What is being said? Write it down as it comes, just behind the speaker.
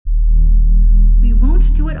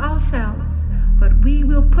it ourselves, but we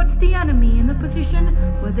will put the enemy in the position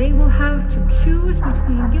where they will have to choose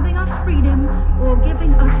between giving us freedom or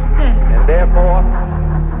giving us death. And therefore,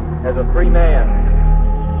 as a free man,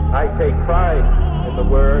 I take pride in the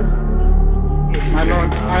word. My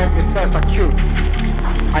Lord, I am the first accused.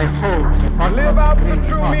 I hold. Live out the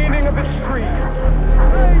true meaning of its creed.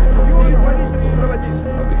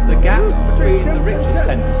 The gap between the richest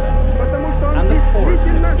 10% and the poorest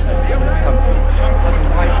 10% has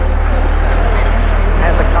widened.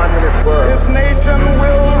 And the communist world. This nation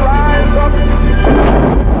will rise up.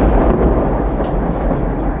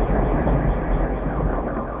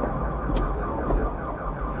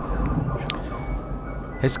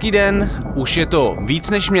 Hezký den, už je to víc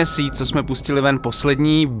než měsíc, co jsme pustili ven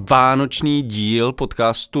poslední vánoční díl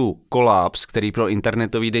podcastu Kolaps, který pro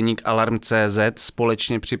internetový deník Alarm.cz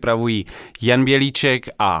společně připravují Jan Bělíček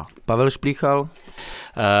a Pavel Šplíchal.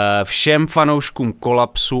 Všem fanouškům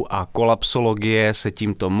kolapsu a kolapsologie se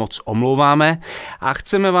tímto moc omlouváme a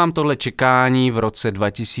chceme vám tohle čekání v roce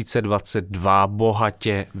 2022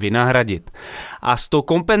 bohatě vynahradit. A s tou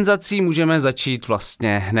kompenzací můžeme začít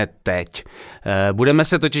vlastně hned teď. Budeme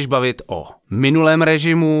se totiž bavit o minulém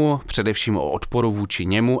režimu, především o odporu vůči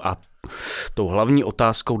němu a tou hlavní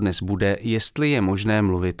otázkou dnes bude, jestli je možné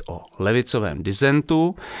mluvit o levicovém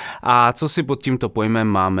disentu a co si pod tímto pojmem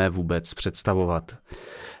máme vůbec představovat.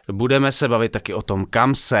 Budeme se bavit taky o tom,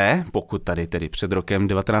 kam se, pokud tady tedy před rokem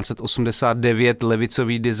 1989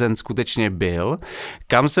 levicový disent skutečně byl,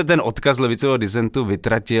 kam se ten odkaz levicového disentu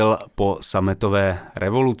vytratil po sametové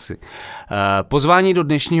revoluci. Pozvání do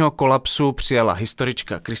dnešního kolapsu přijala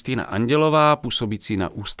historička Kristýna Andělová, působící na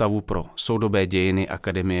Ústavu pro soudobé dějiny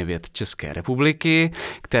Akademie věd České republiky,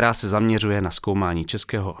 která se zaměřuje na zkoumání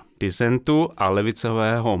českého disentu a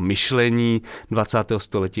levicového myšlení 20.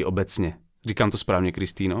 století obecně. Říkám to správně,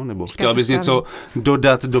 Kristýno? Nebo chtěla bys něco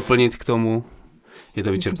dodat, doplnit k tomu? Je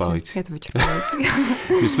to vyčerpávající. Je to vyčerpávající.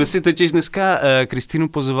 My jsme si totiž dneska Kristýnu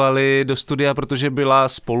pozvali do studia, protože byla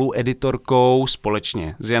spolueditorkou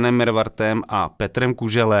společně s Janem Mervartem a Petrem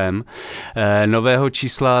Kuželem nového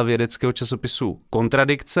čísla vědeckého časopisu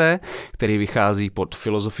Kontradikce, který vychází pod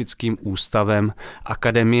Filozofickým ústavem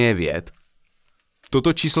Akademie věd.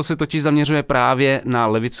 Toto číslo se totiž zaměřuje právě na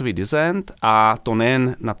levicový disent a to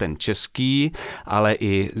nejen na ten český, ale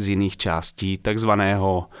i z jiných částí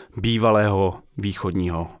takzvaného bývalého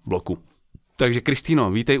východního bloku. Takže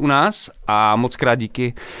Kristýno, vítej u nás a moc krát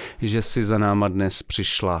díky, že jsi za náma dnes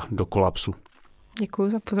přišla do kolapsu. Děkuji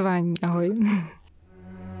za pozvání, ahoj.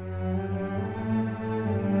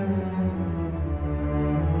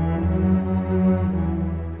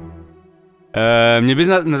 Mě by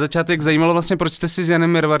na začátek zajímalo vlastně, proč jste si s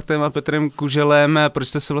Janem Mervartem a Petrem Kuželem, proč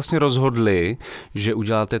jste se vlastně rozhodli, že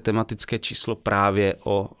uděláte tematické číslo právě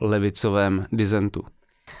o levicovém disentu.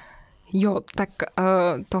 Jo, tak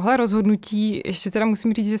tohle rozhodnutí, ještě teda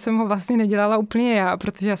musím říct, že jsem ho vlastně nedělala úplně já,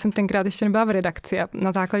 protože já jsem tenkrát ještě nebyla v redakci a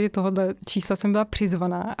na základě tohohle čísla jsem byla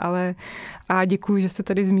přizvaná, ale a děkuji, že jste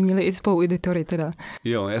tady zmínili i spolueditory teda.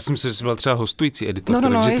 Jo, já jsem si, že jsi byla třeba hostující editor,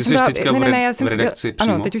 no, takže ty jsi teďka v redakci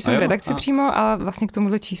přímo. Ano, teď už jsem v redakci přímo a vlastně k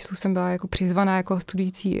tomuhle číslu jsem byla jako přizvaná jako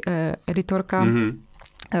hostující editorka. Mm-hmm.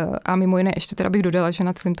 A mimo jiné ještě teda bych dodala, že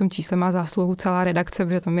na celém tom čísle má zásluhu celá redakce,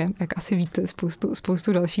 protože tam je, jak asi víte,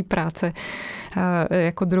 spoustu další práce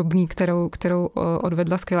jako drobný, kterou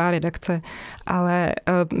odvedla skvělá redakce. Ale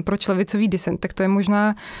proč levicový disent? Tak to je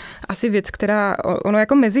možná asi věc, která, ono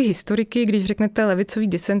jako mezi historiky, když řeknete levicový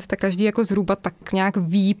disent, tak každý jako zhruba tak nějak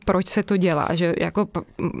ví, proč se to dělá, že jako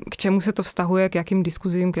k čemu se to vztahuje, k jakým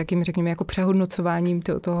diskuzím, k jakým, řekněme, jako přehodnocováním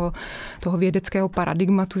toho vědeckého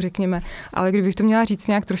paradigmatu, řekněme. Ale kdybych to měla říct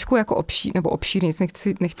nějak trošku jako obšírně,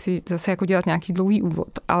 nechci zase jako dělat nějaký dlouhý úvod,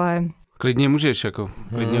 ale... Klidně můžeš, jako.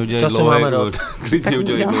 Klidně udělat dlouhý úvod. Klidně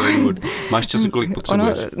udělat dlouhý úvod. Máš času, kolik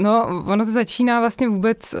potřebuješ. Ono začíná vlastně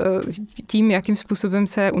vůbec tím, jakým způsobem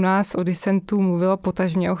se u nás o disentu mluvilo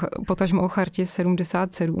potažmo o chartě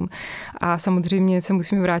 77. A samozřejmě se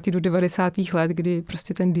musíme vrátit do 90. let, kdy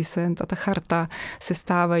prostě ten disent a ta charta se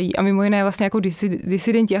stávají. A mimo jiné vlastně jako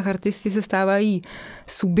disidenti a chartisti se stávají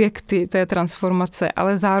subjekty té transformace,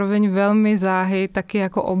 ale zároveň velmi záhy taky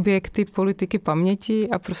jako objekty politiky paměti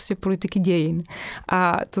a prostě politiky dějin.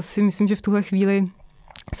 A to si myslím, že v tuhle chvíli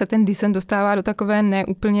se ten disent dostává do takové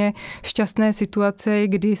neúplně šťastné situace,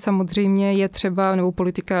 kdy samozřejmě je třeba, nebo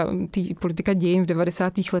politika dějin v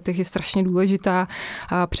 90. letech je strašně důležitá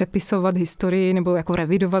a přepisovat historii nebo jako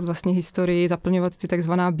revidovat vlastně historii, zaplňovat ty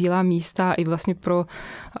takzvaná bílá místa i vlastně pro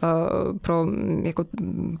jako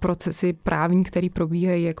procesy právní, které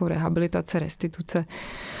probíhají jako rehabilitace, restituce.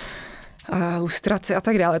 lustrace a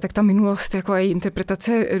tak dále, tak ta minulost jako její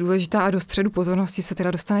interpretace je důležitá a do středu pozornosti se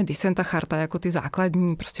teda dostane dissent a charta jako ty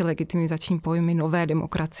základní prostě legitimizační pojmy nové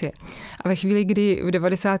demokracie. A ve chvíli, kdy v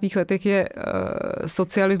 90. letech je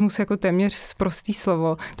socialismus jako téměř sprostý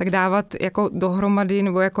slovo, tak dávat jako dohromady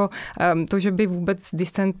nebo jako to, že by vůbec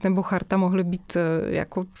dissent nebo charta mohly být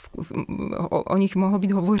jako o nich mohlo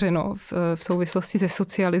být hovořeno v souvislosti se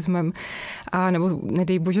socialismem a nebo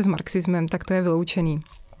nedej bože s marxismem, tak to je vyloučený.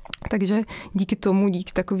 Takže díky tomu,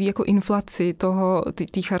 díky takové jako inflaci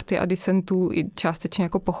té charty a disentů i částečně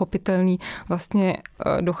jako pochopitelný, vlastně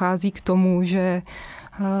dochází k tomu, že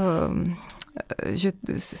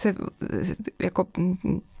se jako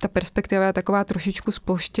ta perspektiva je taková trošičku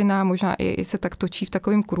sploštěná, možná i se tak točí v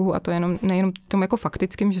takovém kruhu a to nejenom tom jako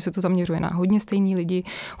faktickým, že se to zaměřuje na hodně stejný lidi,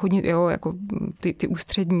 hodně jako ty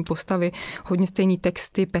ústřední postavy, hodně stejný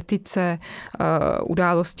texty, petice,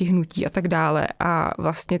 události, hnutí a tak dále a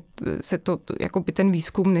vlastně se to, jako by ten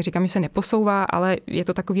výzkum, neříkám, že se neposouvá, ale je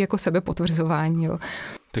to takový jako sebepotvrzování, jo.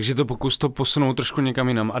 Takže to pokus to posunout trošku někam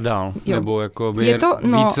jinam a dál, jo. Nebo jako by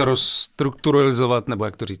víc rozstrukturalizovat, nebo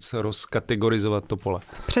jak to říct, rozkategorizovat to pole.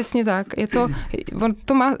 Přesně tak. On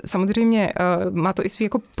to má samozřejmě, má to i svý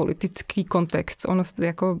jako politický kontext. Ono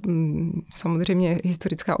jako samozřejmě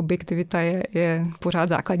historická objektivita je pořád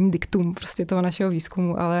základní diktum prostě toho našeho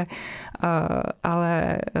výzkumu,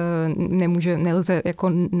 ale nelze jako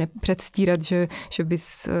nepředstírat, že by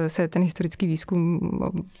se ten historický výzkum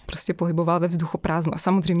prostě pohyboval ve vzduchoprázdnu a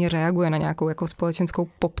samozřejmě reaguje na nějakou jako společenskou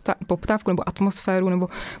poptávku nebo atmosféru nebo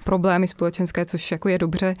problémy společenské, což jako je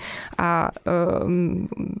dobře a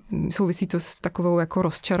souvisí to s takovou jako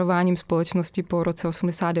rozčarováním společnosti po roce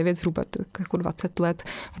 89, zhruba jako 20 let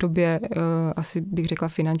v době asi bych řekla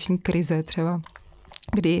finanční krize třeba,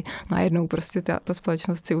 kdy najednou prostě ta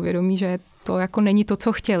společnost si uvědomí, že to jako není to,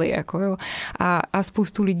 co chtěli. Jako, jo. A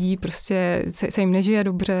spoustu lidí prostě se jim nežije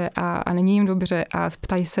dobře a není jim dobře a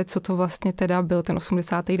ptají se, co to vlastně teda byl ten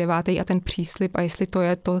 89. a ten příslib a jestli to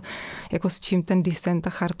je to, jako s čím ten dissent a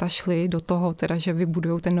charta šli do toho, teda, že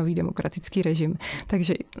vybudujou ten nový demokratický režim.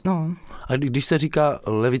 Takže, no. A když se říká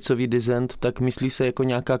levicový dissent, tak myslí se jako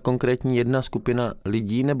nějaká konkrétní jedna skupina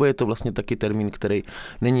lidí, nebo je to vlastně taky termín, který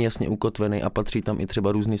není jasně ukotvený a patří tam i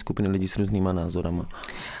třeba různé skupiny lidí s různýma názorama?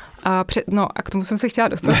 A k tomu jsem se chtěla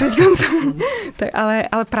dostat teď. ale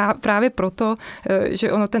právě proto,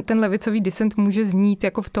 že ono ten levicový dissent může znít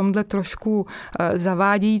jako v tomhle trošku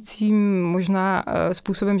zavádějícím možná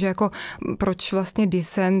způsobem, že jako proč vlastně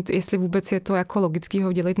dissent, jestli vůbec je to jako logický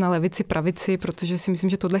ho dělit na levici, pravici, protože si myslím,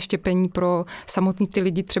 že tohle štěpení pro samotný ty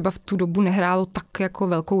lidi třeba v tu dobu nehrálo tak jako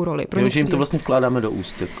velkou roli. Jo, že jim to vlastně vkládáme do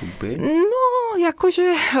úst, jakoby? No,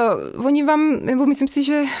 jakože oni vám, nebo myslím si,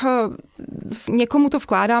 že někomu to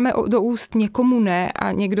vkládáme do úst, někomu ne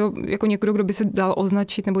a někdo, kdo by se dal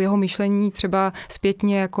označit, nebo jeho myšlení třeba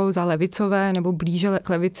zpětně jako za levicové nebo blíže k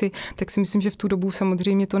levici, tak si myslím, že v tu dobu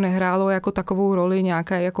samozřejmě to nehrálo jako takovou roli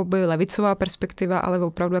nějaká jakoby levicová perspektiva, ale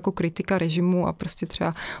opravdu jako kritika režimu a prostě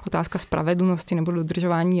třeba otázka spravedlnosti nebo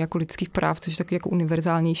dodržování jako lidských práv, což je taky jako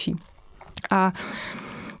univerzálnější. A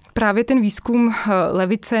právě ten výzkum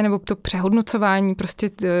levice nebo to přehodnocování prostě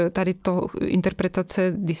tady to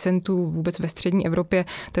interpretace disentů vůbec ve střední Evropě,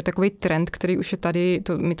 to je takový trend, který už je tady,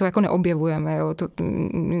 my to jako neobjevujeme, jo,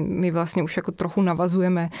 my vlastně už jako trochu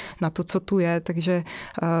navazujeme na to, co tu je, takže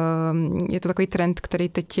je to takový trend, který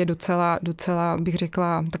teď je docela bych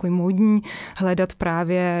řekla takový módní, hledat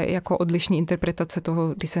právě jako odlišný interpretace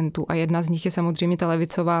toho disentu a jedna z nich je samozřejmě ta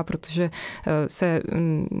levicová, protože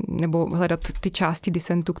nebo hledat ty části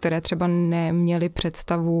disentu, které třeba neměly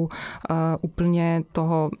představu úplně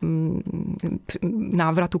toho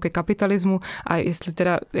návratu ke kapitalismu a jestli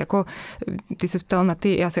teda jako ty se ptal na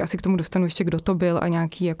ty, já se asi k tomu dostanu ještě, kdo to byl a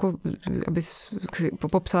nějaký jako, abys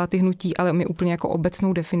popsala ty hnutí, ale my úplně jako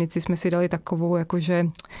obecnou definici jsme si dali takovou, jakože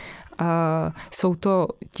jsou to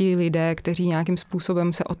ti lidé, kteří nějakým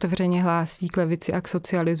způsobem se otevřeně hlásí k levici a k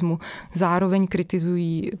socialismu, zároveň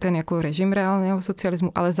kritizují ten jako režim reálného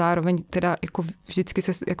socialismu, ale zároveň teda jako vždycky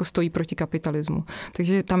se jako stojí proti kapitalismu.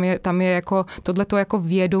 Takže tam je jako tohleto jako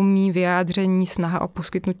vědomí vyjádření, snaha o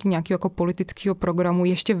poskytnutí nějakého jako politického programu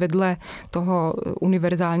ještě vedle toho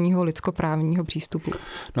univerzálního lidskoprávního přístupu.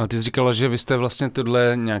 No a ty jsi říkala, že vy jste vlastně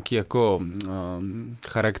tohle nějaký jako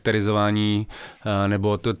charakterizování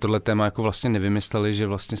nebo tohle téma jako vlastně nevymysleli, že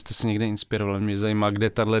vlastně jste se někde inspirovali. Mě zajímá, kde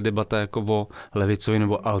tahle debata jako o levicovi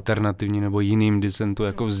nebo alternativní nebo jiným disentu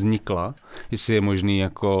jako vznikla. Jestli je možný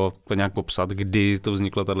jako to nějak popsat, kdy to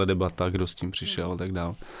vznikla tahle debata, kdo s tím přišel a tak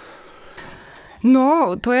dále.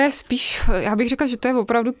 No, to je spíš, já bych řekla, že to je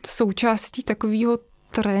opravdu součástí takového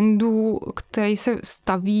trendu, který se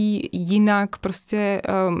staví jinak, prostě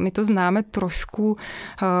my to známe trošku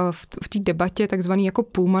v té debatě takzvaný jako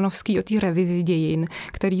Pullmanovský o té revizi dějin,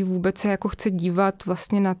 který vůbec se jako chce dívat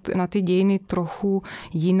vlastně na ty dějiny trochu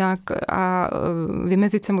jinak a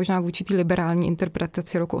vymezit se možná vůči té liberální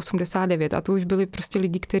interpretaci roku 89. A to už byli prostě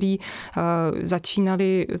lidi, kteří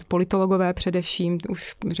začínali, politologové především,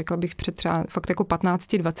 už řekla bych před třeba fakt jako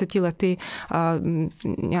 15-20 lety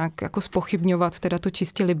nějak jako zpochybňovat teda to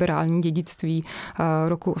čistě liberální dědictví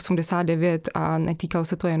roku 89 a netýkalo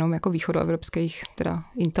se to jenom jako východoevropských teda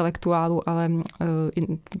intelektuálů, ale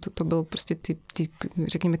to bylo prostě ty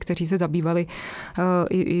řekněme, kteří se zabývali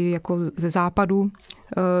i jako ze západu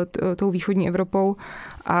tou východní Evropou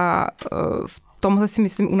a v tomhle si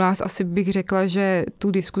myslím u nás asi bych řekla, že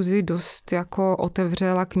tu diskuzi dost jako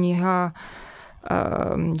otevřela kniha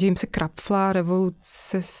Jamese Krapfla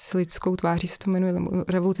Revoluce s lidskou tváří se to jmenuje,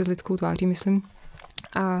 Revoluce s lidskou tváří, myslím.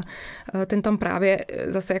 A ten tam právě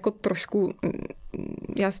zase jako trošku,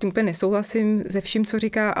 já s tím úplně nesouhlasím ze vším, co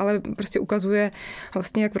říká, ale prostě ukazuje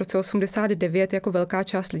vlastně, jak v roce 89 jako velká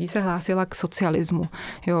část lidí se hlásila k socialismu.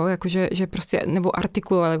 Jo, jakože, že prostě, nebo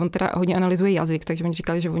artikulovali, on teda hodně analyzuje jazyk, takže oni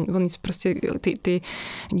říkali, že on prostě ty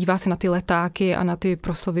dívá se na ty letáky a na ty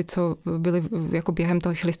proslovy, co byly jako během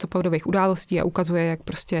těch listopadových událostí a ukazuje, jak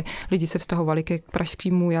prostě lidi se vztahovali ke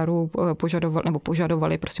Pražskému jaru,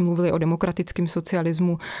 požadovali, prostě mluvili o demokratickém socialismu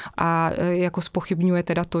a jako zpochybňuje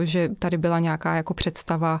teda to, že tady byla nějaká jako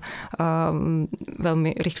představa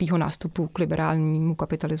velmi rychlého nástupu k liberálnímu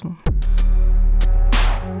kapitalismu.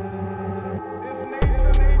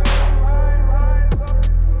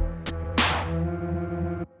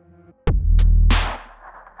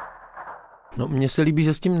 No, mně se líbí,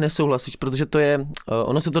 že s tím nesouhlasíš, protože to je,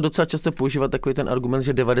 ono se to docela často používá takový ten argument,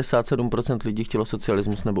 že 97% lidí chtělo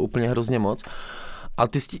socialismus, nebo úplně hrozně moc. A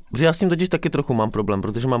protože já s tím totiž taky trochu mám problém,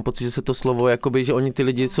 protože mám pocit, že se to slovo, jakoby, že oni ty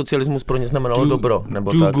lidi, socialismus pro ně znamenalo dobro,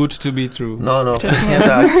 nebo too tak. good to be true. No, přesně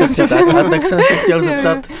tak. A tak jsem se chtěl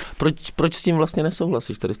zeptat, proč s tím vlastně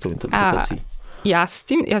nesouhlasíš tady s tou interpretací? Já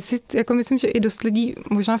si jako myslím, že i dost lidí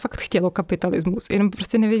možná fakt chtělo kapitalismus, jenom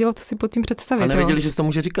prostě nevědělo, co si pod tím představit. A nevěděli, že se to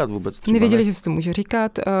může říkat vůbec třeba, nevěděli, že se to může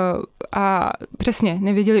říkat a přesně,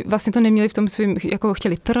 nevěděli, vlastně to neměli v tom svým, jako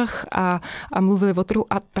chtěli trh a mluvili o trhu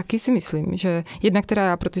a taky si myslím, že jedna,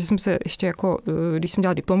 která, protože jsem se ještě jako, když jsem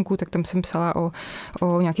dělala diplomku, tak tam jsem psala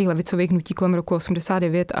o nějakých levicových hnutí kolem roku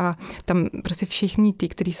 89 a tam prostě všichni ty,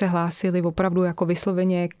 kteří se hlásili opravdu jako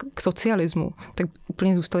vysloveně k socialismu, tak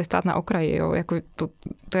úplně zůstali stát na okraji, jo, jako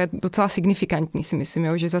to je docela signifikantní, si myslím,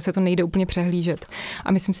 jo, že zase to nejde úplně přehlížet.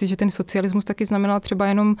 A myslím si, že ten socialismus taky znamenal třeba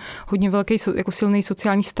jenom hodně velký, jako silný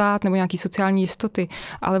sociální stát nebo nějaký sociální jistoty,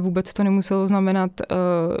 ale vůbec to nemuselo znamenat,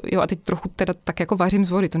 jo, a teď trochu teda tak jako vařím z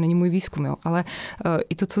vody, to není můj výzkum, jo, ale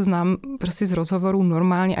i to, co znám prostě z rozhovorů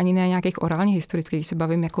normálně, ani ne nějakých orálních historických, když se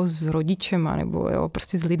bavím jako s rodičema nebo jo,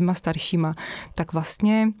 prostě s lidma staršíma, tak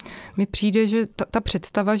vlastně mi přijde, že ta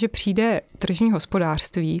představa, že přijde tržní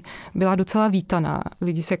hospodářství, byla docela vítaná.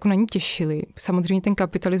 Lidi se jako na ní těšili. Samozřejmě ten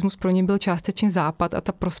kapitalismus pro ně byl částečně západ a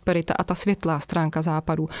ta prosperita a ta světlá stránka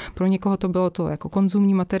západu. Pro někoho to bylo to jako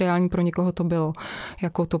konzumní materiální, pro někoho to bylo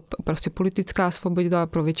jako to prostě politická svoboda,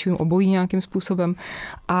 pro většinu obojí nějakým způsobem.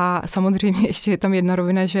 A samozřejmě ještě je tam jedna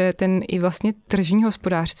rovina, že ten i vlastně tržní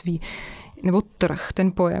hospodářství nebo trh,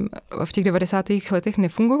 ten pojem, v těch 90. letech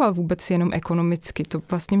nefungoval vůbec jenom ekonomicky. To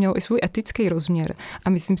vlastně mělo i svůj etický rozměr. A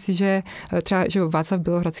myslím si, že třeba že Václav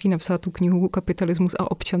Bělohradský napsal tu knihu Kapitalismus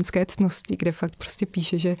a občanské ctnosti, kde fakt prostě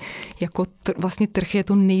píše, že jako vlastně trh je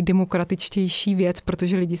to nejdemokratičtější věc,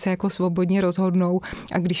 protože lidi se jako svobodně rozhodnou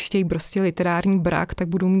a když chtějí prostě literární brak, tak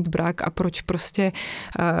budou mít brak a proč prostě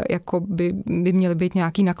jako by měly být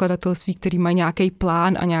nějaký nakladatelství, který mají nějaký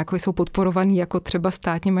plán a nějaký jsou podporovaný jako třeba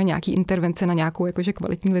státně mají nějaký intervence na nějakou jakože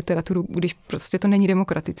kvalitní literaturu, když prostě to není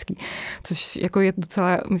demokratický. Což jako je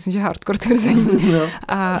docela, myslím, že hardcore tvrzení. No,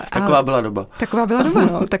 taková byla doba.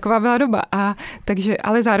 Taková byla doba. A takže,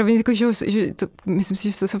 ale zároveň jako, že to, myslím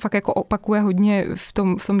si, že se fakt jako opakuje hodně v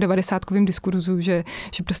tom 90kovém diskurzu, že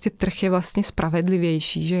prostě trh je vlastně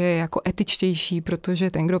spravedlivější, že je jako etičtější,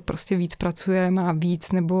 protože ten, kdo prostě víc pracuje, má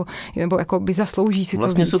víc nebo jako by zaslouží si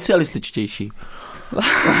vlastně to víc. Socialističtější.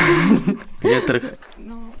 Je trh.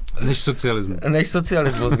 Než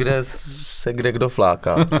socialismus, kde se kdo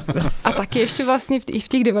fláká. A taky ještě vlastně v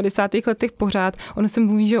těch 90. letech pořád, ono se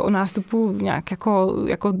mluví, že o nástupu nějak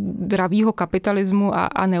jako dravýho kapitalismu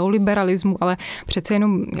a neoliberalismu, ale přece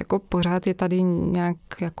jenom jako pořád je tady nějak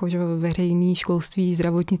jako že veřejný školství,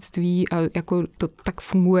 zdravotnictví a jako to tak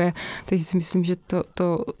funguje, takže si myslím, že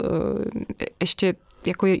to ještě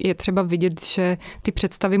jako je třeba vidět, že ty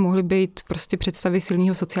představy mohly být prostě představy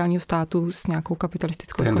silného sociálního státu s nějakou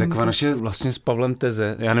kapitalistickou ekonomikou. Taková naše vlastně s Pavlem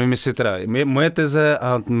teze. Já nevím, jestli teda moje teze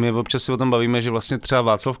a my občas si o tom bavíme, že vlastně třeba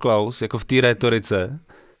Václav Klaus jako v té rétorice,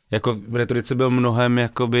 jako v rétorice byl mnohem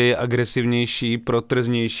jakoby agresivnější,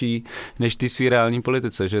 protržnější než ty svý reální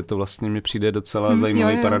politice, že to vlastně mi přijde docela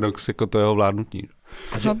zajímavý paradox jako to jeho vládnutí.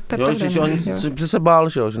 Že se bál,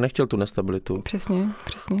 že nechtěl tu nestabilitu. Přesně.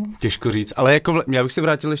 Těžko říct, ale jako já bych se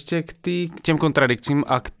vrátil ještě k těm kontradikcím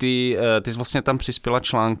a ty jsi vlastně tam přispěla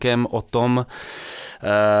článkem o tom,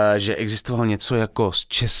 že existovalo něco jako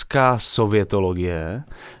česká sovětologie,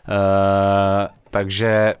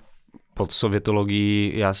 takže pod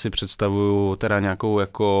sovětologií já si představuju teda nějakou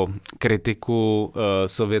jako kritiku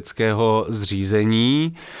sovětského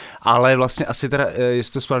zřízení, ale vlastně asi teda,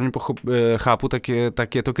 jestli to správně chápu,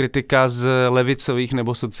 tak je to kritika z levicových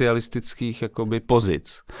nebo socialistických jakoby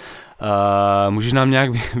pozic. Můžeš nám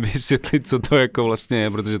nějak vysvětlit, co to jako vlastně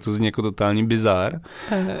je, protože to zní jako totální bizár,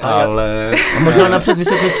 ale... A možná napřed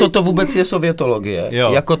vysvětlit, co to vůbec je sovětologie,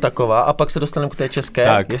 jako taková, a pak se dostaneme k té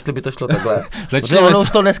české, jestli by to šlo takhle. Protože ono už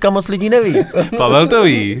to dneska moc lidí neví. Pavel to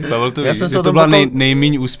ví. To byla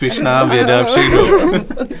nejméně úspěšná věda všech dob.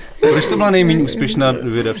 Proč to byla nejméně úspěšná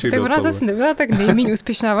věda všech dob? Tak ona zase nebyla tak nejméně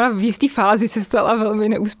úspěšná, ona v jistý fázi se stala velmi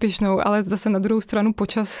neúspěšnou, ale zase na druhou stranu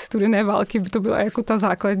počas studené války by to byla jako ta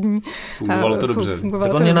základní. Fungovalo to dobře.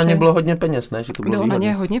 Tak na ně bylo hodně peněz, ne? Že to bylo na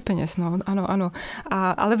ně hodně peněz, no, ano.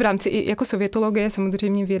 Ale v rámci i jako sovětologie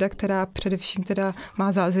samozřejmě věda, která především teda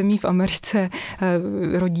má zázemí v Americe,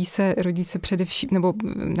 rodí se především, nebo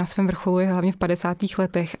na svém vrcholu je hlavně v 50.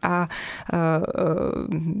 letech a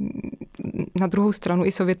na druhou stranu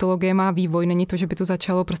i sovětologie má vývoj. Není to, že by to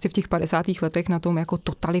začalo prostě v těch 50. letech na tom jako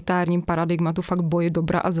totalitárním paradigmatu fakt boje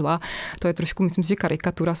dobra a zla. To je trošku, myslím si, že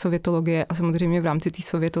karikatura sovětologie a samozřejmě v rámci té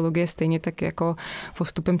sovětologie stejně tak jako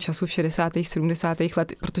postupem času v 60. 70.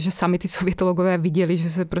 let, protože sami ty sovětologové viděli, že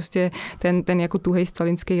se prostě ten jako tuhej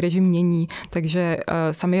stalinský režim mění, takže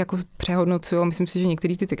sami jako přehodnocují. Myslím si, že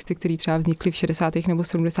některé ty texty, které třeba vznikly v 60. nebo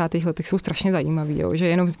 70. letech, jsou strašně zajímavý, jo? Že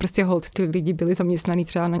jenom prostě hold ty lidi byli zaměstnaní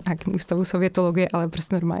třeba na nějakém ústavu sovětologie, ale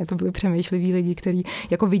prostě normálně to byli přemýšliví lidi, kteří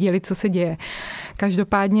jako viděli, co se děje.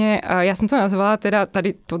 Každopádně já jsem to nazvala teda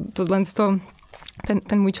tady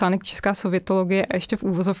ten můj článek Česká sovětologie a ještě v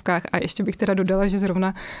úvozovkách a ještě bych teda dodala, že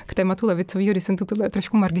zrovna k tématu levicového disentu tohle je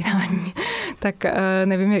trošku marginální, tak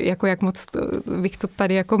nevím, jak moc bych to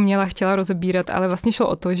tady jako chtěla rozebírat, ale vlastně šlo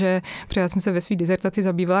o to, že já jsem se ve své dizertaci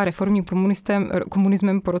zabývala reformním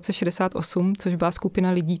komunismem po roce 68, což byla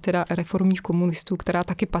skupina lidí, teda reformních komunistů, která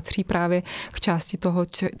taky patří právě k části toho,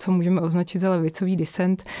 co můžeme označit za levicový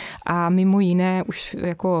disent a mimo jiné už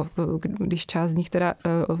jako, když část z nich teda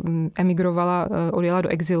emigrovala, odjela do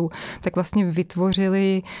exilu, tak vlastně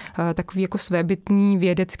vytvořili takový jako svébytný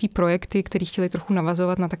vědecký projekty, který chtěli trochu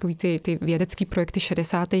navazovat na takový ty vědecký projekty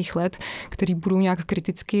 60. let, který budou nějak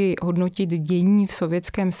kriticky hodnotit dění v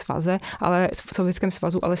Sovětském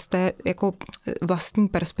svazu, ale z té jako vlastní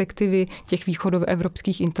perspektivy těch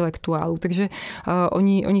východoevropských intelektuálů. Takže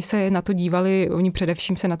oni se na to dívali, oni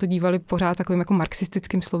především se na to dívali pořád takovým jako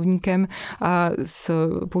marxistickým slovníkem a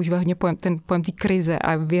používali hodně ten pojem té krize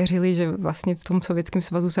a věřili, že vlastně v tom Sovětském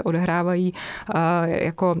svazu se odehrávají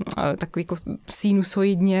jako takový jako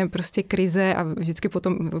sinusoidně prostě krize a vždycky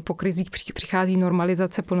potom po krizích přichází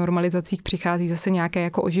normalizace, po normalizacích přichází zase nějaké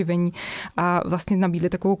jako oživení a vlastně nabídli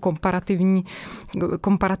takovou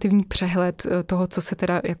komparativní přehled toho, co se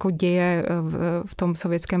teda jako děje v tom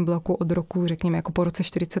sovětském bloku od roku, řekněme, jako po roce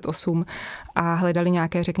 48 a hledali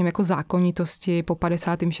nějaké, řekněme, jako zákonitosti po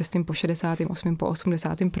 56., po 68., po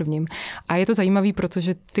 81. A je to zajímavé,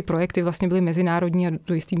 protože ty projekty vlastně byly mezinárodní a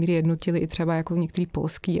do jisté míry jednotili i třeba jako některý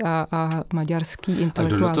polský a maďarský intelektuál.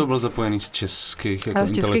 A kdo do toho byl zapojený z českých jako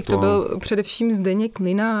z českých to byl především Zdeněk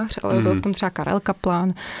Mlynář, ale byl v tom třeba Karel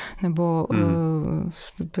Kaplan, nebo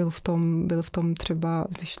byl v tom třeba,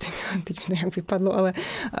 teď mi nějak vypadlo, ale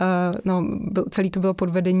celý to bylo pod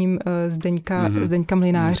vedením Zdeňka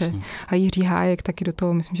Mlynáře. A Jiří Hájek taky do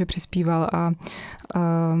toho, myslím, že přispíval.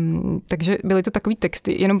 Takže byly to takový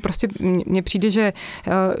texty, jenom prostě mně přijde, že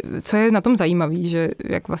co je na tom zajímavý, že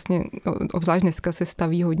jak vlastně obzvlášť dneska se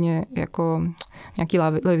staví hodně jako nějaký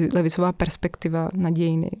levicová perspektiva na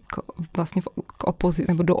dějiny vlastně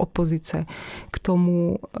nebo do opozice k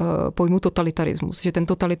tomu pojmu totalitarismus, že ten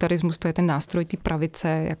totalitarismus to je ten nástroj té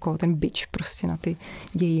pravice, jako ten bič prostě na ty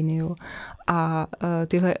dějiny. Jo. A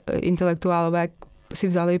tyhle intelektuálové si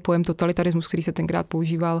vzali pojem totalitarismus, který se tenkrát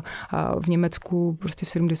používal v Německu prostě v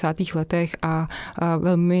 70. letech a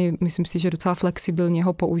velmi, myslím si, že docela flexibilně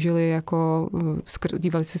ho použili jako,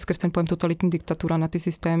 dívali se skrz ten pojem totalitní diktatura na ty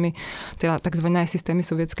systémy, teda takzvané systémy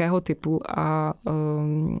sovětského typu a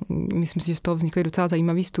myslím si, že z toho vznikly docela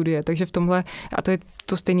zajímavé studie, takže v tomhle, a to je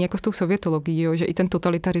to stejné jako s tou sovětologií, jo, že i ten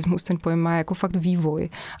totalitarismus, ten pojem má jako fakt vývoj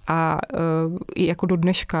a i jako do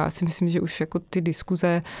dneška si myslím, že už jako ty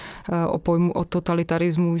diskuze o pojmu o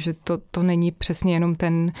totalitarismu, že to není přesně jenom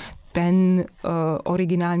ten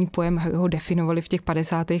originální pojem ho definovali v těch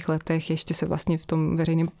 50. letech, ještě se vlastně v tom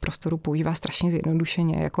veřejném prostoru používá strašně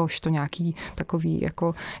zjednodušeně, jakožto nějaký takový,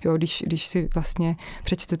 jako, jo, když si vlastně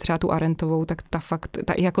přečte třeba tu Arendtovou, tak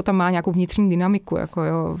jako tam má nějakou vnitřní dynamiku, jako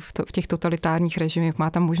jo, v těch totalitárních režimech, má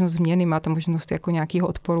tam možnost změny, má tam možnost jako nějakého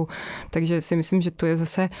odporu, takže si myslím, že to je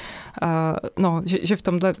zase, že v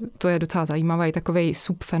tomhle to je docela zajímavý takovej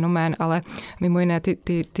subfenomén, ale mimo jiné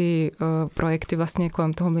ty projekty vlastně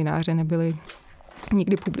kolem toho Mlynáře nebyly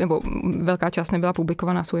nikdy, nebo velká část nebyla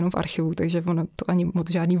publikovaná, jsou jenom v archivu, takže ono to ani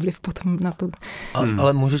moc žádný vliv potom na to.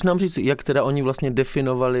 Ale můžeš nám říct, jak teda oni vlastně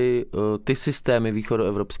definovali ty systémy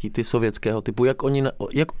východoevropský, ty sovětského typu, jak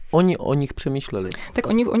oni o nich přemýšleli? Tak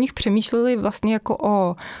oni o nich přemýšleli vlastně jako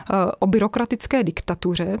o byrokratické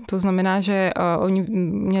diktatuře, to znamená, že oni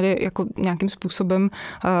měli jako nějakým způsobem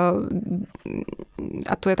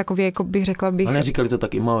a to je takový, jako bych řekla... A neříkali to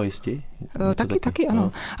tak i maoisti? Taky, ano.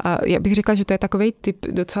 No. A já bych řekla, že to je takový typ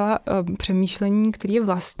docela přemýšlení, který je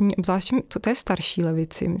vlastní, zvláště to je starší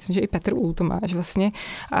levici, myslím, že i Petr Ultomáš vlastně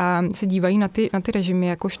se dívají na ty režimy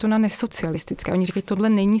jakožto na nesocialistické. Oni říkají, tohle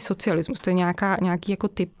není socialismus, to je nějaký jako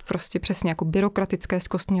typ prostě přesně jako byrokratické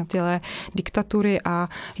zkostnatělé diktatury a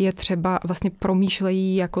je třeba vlastně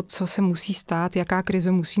promýšlejí, jako co se musí stát, jaká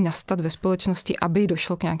krize musí nastat ve společnosti, aby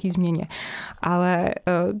došlo k nějaký změně. Ale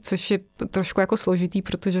což je trošku jako složitý,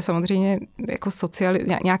 protože samozřejmě jako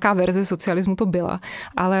nějaká verze socialismu to byla,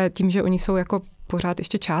 ale tím, že oni jsou jako pořád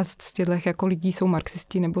ještě část z těchto jako lidí jsou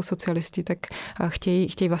marxisti nebo socialisti, tak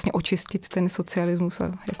chtějí vlastně očistit ten socialismus.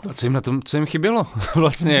 A co jim chybělo?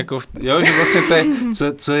 Vlastně jako, jo, že vlastně to je,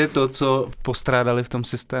 co je to, co postrádali v tom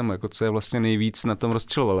systému, jako co je vlastně nejvíc na tom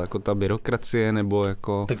rozčilovalo, jako ta byrokracie nebo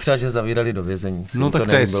jako... Tak třeba, že zavírali do vězení. No tak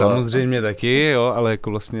to je samozřejmě taky, jo, ale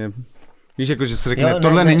jako vlastně... Víš, jako, že se řekne,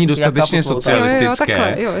 tohle není dostatečně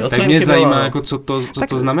socialistické, tak mě zajímá, jako, co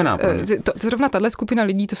to znamená. Zrovna tahle skupina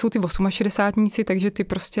lidí, to jsou ty 68, takže ty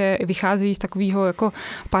prostě vycházejí z takového jako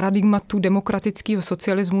paradigmatu demokratického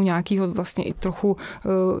socialismu, nějakého vlastně i trochu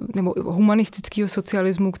nebo humanistického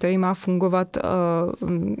socialismu, který má fungovat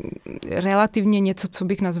relativně něco, co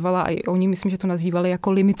bych nazvala, a oni myslím, že to nazývali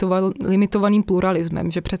jako limitovaným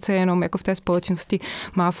pluralismem, že přece jenom jako v té společnosti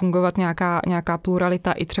má fungovat nějaká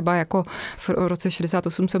pluralita i třeba jako v roce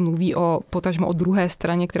 68 se mluví potažmo o druhé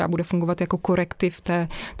straně, která bude fungovat jako korektiv té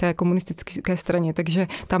komunistické straně. Takže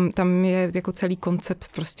tam je jako celý koncept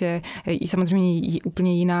prostě i samozřejmě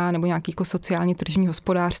úplně jiná, nebo nějaký jako sociálně tržní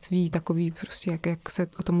hospodářství, takový prostě, jak se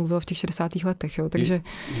o tom mluvilo v těch 60. letech. Jo. Takže,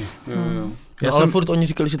 ale furt oni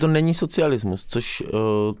říkali, že to není socialismus, což...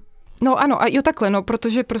 No ano, a jo takhle, no,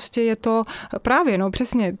 protože prostě je to právě, no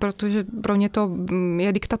přesně, protože pro ně to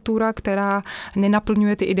je diktatura, která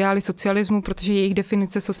nenaplňuje ty ideály socialismu, protože jejich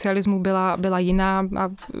definice socialismu byla jiná a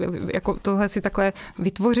jako tohle si takhle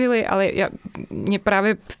vytvořili, ale mě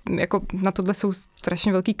právě jako na tohle jsou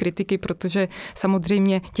strašně velký kritiky, protože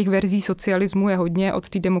samozřejmě těch verzí socialismu je hodně od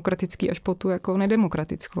té demokratické až po tu jako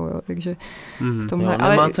nedemokratickou, jo, takže v tomhle. Jo,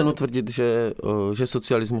 nemá cenu tvrdit, že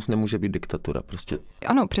socialismus nemůže být diktatura, prostě.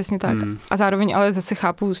 Ano, přesně tak. A zároveň ale zase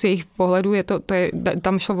chápu z jejich pohledu,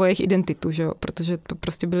 tam šlo o jejich identitu, že jo? Protože to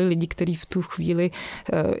prostě byli lidi, kteří v tu chvíli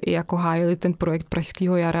jako hájili ten projekt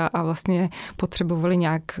Pražského jara a vlastně potřebovali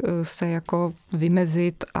nějak se jako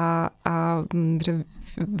vymezit a že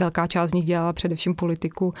velká část z nich dělala především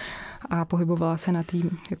politiku a pohybovala se na té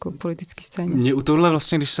jako politické scéně. Mě u tohle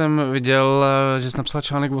vlastně, když jsem viděl, že jsi napsal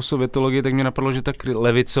článek o sovětologii, tak mě napadlo, že ta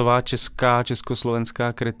levicová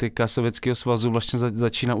československá kritika Sovětského svazu vlastně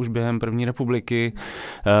začíná už během první republiky,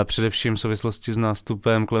 především v souvislosti s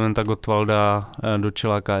nástupem Klementa Gottwalda do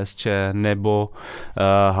čela KSČ, nebo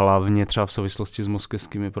hlavně třeba v souvislosti s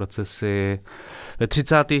moskevskými procesy. Ve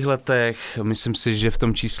 30. letech, myslím si, že v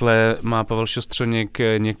tom čísle má Pavel Šostroněk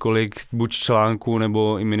několik buď článků,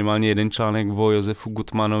 nebo i minimálně jeden článek o Josefu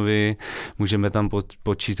Gutmanovi. Můžeme tam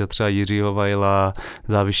počítat třeba Jiřího Vajla,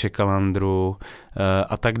 Záviše Kalandru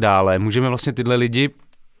a tak dále. Můžeme vlastně tyhle lidi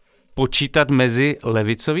počítat mezi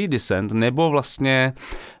levicový disent, nebo vlastně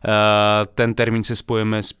ten termín si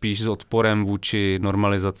spojíme spíš s odporem vůči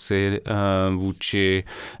normalizaci, vůči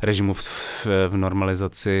režimu v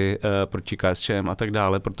normalizaci proti KSČM a tak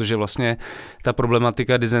dále, protože vlastně ta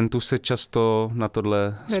problematika disentu se často na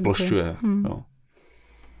tohle splošťuje. Jo.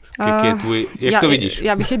 Jak to vidíš?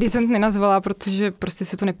 Já bych je disent nenazvala, protože prostě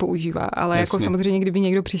se to nepoužívá, ale jako samozřejmě, kdyby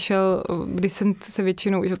někdo přišel, disent se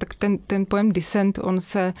většinou, že, tak ten pojem disent, on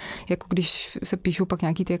se, jako když se píšou pak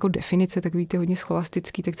nějaký ty jako definice, takový ty hodně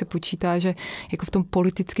scholastický, tak se počítá, že jako v tom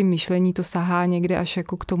politickém myšlení to sahá někde až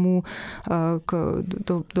jako k tomu,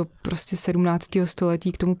 do prostě 17.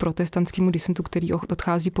 století, k tomu protestantskému disentu, který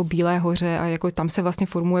odchází po Bílé hoře a jako tam se vlastně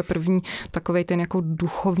formuje první takovej ten jako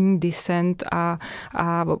duchovní disent a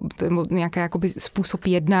nějaký jakoby způsob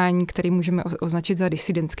jednání, který můžeme označit za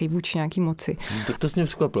disidentský vůči nějaký moci. Tak to jsi mě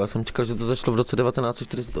překvapila. Jsem čekal, že to začalo v roce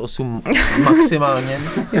 1948 maximálně.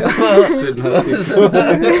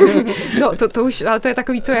 No, to už, ale to je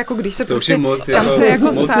takový to, jako když se to prostě, moc, tam se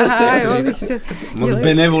jako sahá, moc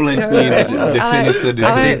benevolentní definice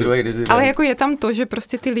disidenta. Ale jako je tam to, že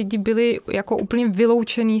prostě ty lidi byli jako úplně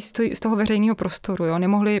vyloučený z toho veřejného prostoru, jo?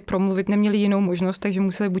 Nemohli promluvit, neměli jinou možnost, takže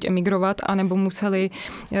museli buď emigrovat, anebo museli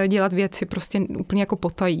dělat věci prostě úplně jako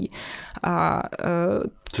potají. A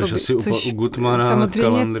což asi u Gutmana, samozřejmě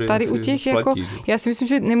Kalandry tady u těch jako, já si myslím,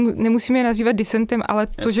 že nemusíme je nazývat disentem, ale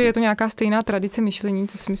to, že je to nějaká stejná tradice myšlení,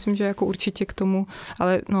 to si myslím, že jako určitě k tomu,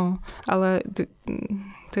 ale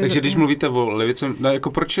takže když mluvíte o levicovém,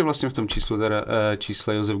 jako proč je vlastně v tom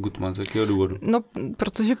čísle Josef Gutmann, z jakého důvodu? No,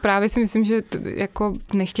 protože právě si myslím, že jako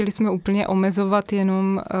nechtěli jsme úplně omezovat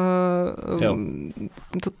jenom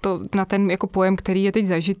to na ten jako pojem, který je teď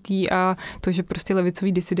zažitý a to, že prostě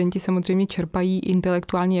levicoví disidenti samozřejmě čerpají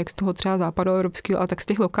intelektuálně jak z toho třeba západoevropského, ale tak z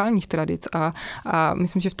těch lokálních tradic a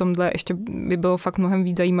myslím, že v tomhle ještě by bylo fakt mnohem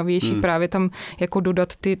víc zajímavější právě tam jako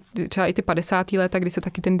dodat třeba i ty 50. léta, kdy se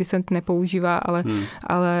taky ten disent nepoužívá, ale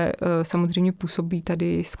samozřejmě působí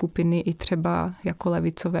tady skupiny i třeba jako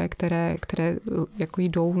levicové, které jako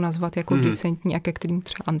jdou nazvat jako disentní a ke kterým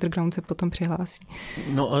třeba underground se potom přihlásí.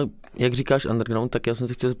 No a jak říkáš underground, tak já jsem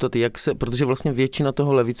se chtěl zeptat, protože vlastně většina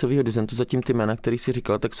toho levicového disentu, zatím ty jména, který jsi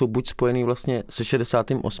říkala, tak jsou buď spojený vlastně se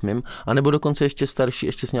 68. anebo dokonce ještě starší,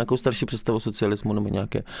 ještě s nějakou starší představou socialismu nebo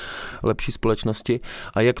nějaké lepší společnosti.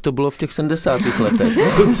 A jak to bylo v těch 70. letech?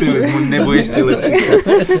 Socialismu nebo ještě lepší.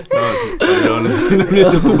 Mě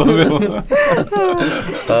to pobavilo.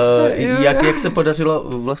 Jak se podařilo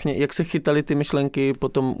vlastně, jak se chytali ty myšlenky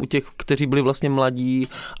potom u těch, kteří byli vlastně mladí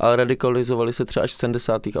a radikalizovali se třeba až v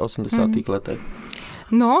 70. a 80. letech?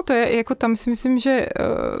 No, to je jako tam si myslím, že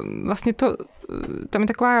vlastně tam je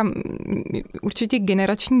taková určitě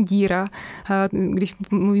generační díra. Když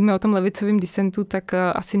mluvíme o tom levicovém disentu, tak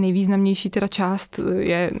asi nejvýznamnější teda část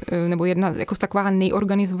je, nebo jedna jako taková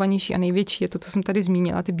nejorganizovanější a největší je to, co jsem tady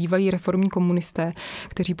zmínila, ty bývalí reformní komunisté,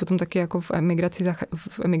 kteří potom taky jako v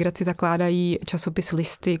emigraci zakládají časopis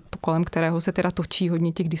Listy, kolem kterého se teda točí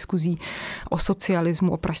hodně těch diskuzí o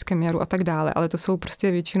socialismu, o Pražském jaru a tak dále, ale to jsou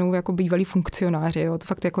prostě většinou jako bývalí funkcionáři. Jo. To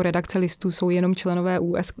fakt jako redakce Listů jsou jenom členové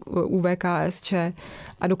UVKSČ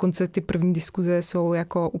a dokonce ty první diskuze jsou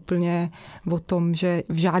jako úplně o tom, že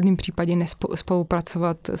v žádném případě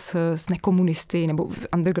nespolupracovat s nekomunisty, nebo v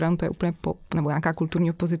underground to je úplně nebo nějaká kulturní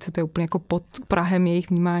opozice, to je úplně jako pod prahem jejich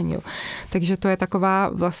vnímání. Jo. Takže to je taková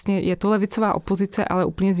vlastně, je to levicová opozice, ale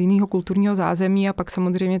úplně z jiného kulturního zázemí a pak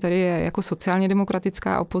samozřejmě tady je jako sociálně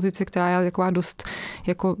demokratická opozice, která je taková dost,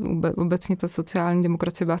 jako obecně ta sociální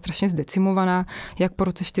demokracie byla strašně zdecimovaná, jak po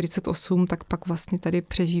roce 48, tak pak vlastně tady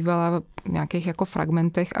přežívala v nějakých jako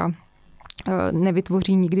fragmentech a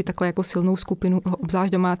nevytvoří nikdy takhle jako silnou skupinu,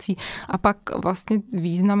 obzvlášť domácí. A pak vlastně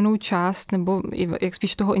významnou část, nebo jak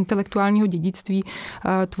spíš toho intelektuálního dědictví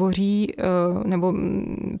tvoří, nebo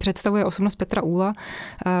představuje osobnost Petra Úla,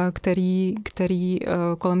 který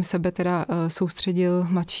kolem sebe teda soustředil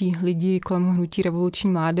mladší lidi kolem hnutí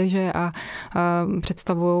revoluční mládeže a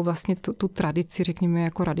představují vlastně tu tradici, řekněme,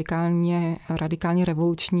 jako radikálně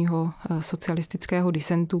revolučního socialistického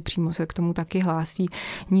disentu, přímo se k tomu taky hlásí.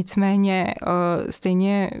 Nicméně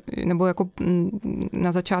stejně, nebo jako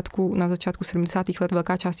na začátku 70. let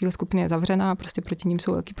velká část té skupiny je zavřená, prostě proti ním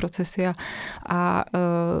jsou velký procesy a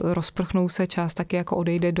rozprchnou se, část taky jako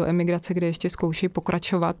odejde do emigrace, kde ještě zkouší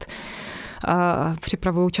pokračovat.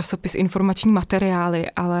 připravují časopis informační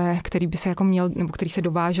materiály, ale který by se jako měl, nebo který se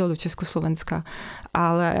dovážel do Československa.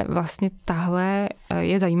 Ale vlastně tahle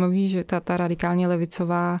je zajímavý, že ta radikálně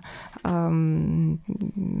levicová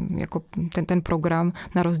jako ten program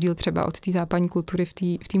na rozdíl třeba od té západní kultury v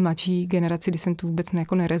té mladší generaci disentů vůbec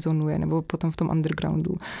nerezonuje, nebo potom v tom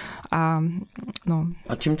undergroundu. A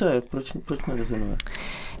čím to je? Proč nerezonuje?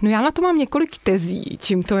 No já na to mám několik tezí,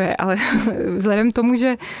 čím to je, ale vzhledem k tomu,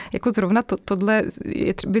 že jako zrovna tohle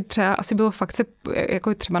by třeba asi bylo fakt se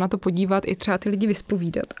jako třeba na to podívat i třeba ty lidi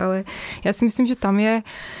vyspovídat, ale já si myslím, že tam je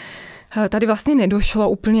tady vlastně nedošlo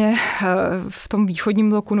úplně v tom východním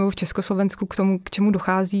bloku nebo v Československu k tomu, k čemu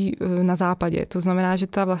dochází na západě. To znamená, že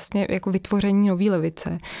ta vlastně jako vytvoření nový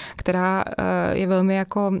levice, která je velmi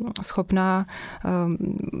jako schopná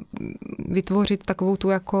vytvořit takovou tu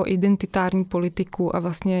jako identitární politiku a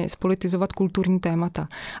vlastně spolitizovat kulturní témata.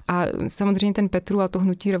 A samozřejmě ten Petru a to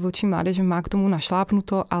hnutí revoluční mládeže má k tomu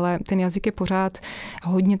našlápnuto, ale ten jazyk je pořád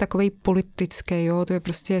hodně takovej politický, jo? To je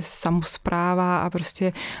prostě samospráva a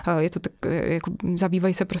prostě je to tak, jako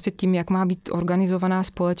zabývají se prostě tím, jak má být organizovaná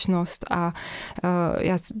společnost a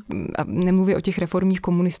já nemluvím o těch reformních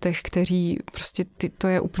komunistech, kteří prostě to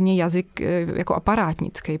je úplně jazyk jako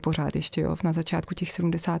aparátnický pořád ještě, jo, na začátku těch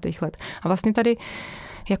 70. let. A vlastně tady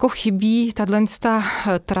jako chybí tato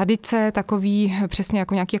tradice takový přesně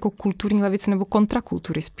jako nějaký jako kulturní levice nebo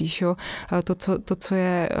kontrakultury spíš, jo. To,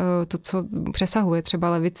 co přesahuje třeba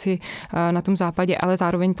levici na tom západě, ale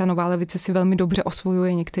zároveň ta nová levice si velmi dobře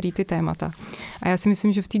osvojuje některé ty témata. A já si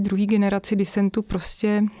myslím, že v té druhé generaci disentu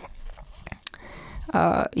prostě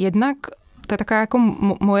jednak to je taková jako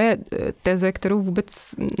moje teze, kterou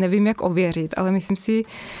vůbec nevím, jak ověřit, ale myslím si,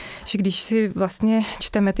 že když si vlastně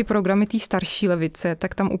čteme ty programy té starší levice,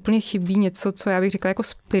 tak tam úplně chybí něco, co já bych řekla jako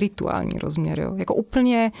spirituální rozměr. Jo? Jako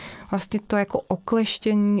úplně vlastně to jako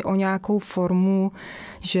okleštění o nějakou formu,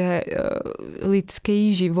 že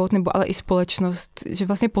lidský život, nebo ale i společnost, že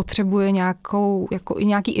vlastně potřebuje nějakou, jako i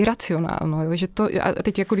nějaký iracionálno. Jo? Že to, a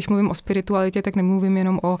teď jako když mluvím o spiritualitě, tak nemluvím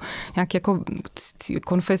jenom o nějaké jako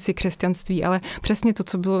konfesi křesťanství, ale přesně to,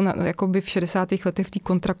 co bylo jakoby v 60. letech v té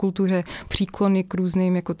kontrakultuře, příklony k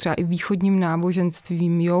různým jako třeba i východním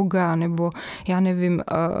náboženstvím, yoga, nebo já nevím,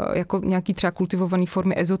 jako nějaký třeba kultivovaný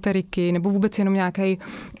formy ezoteriky, nebo vůbec jenom nějaký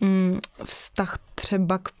vztah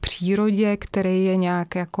třeba k přírodě, který je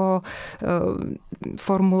nějak jako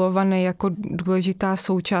formulovaný jako důležitá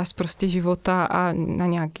součást prostě života a na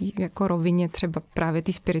nějaký jako rovině třeba právě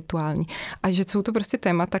ty spirituální. A že jsou to prostě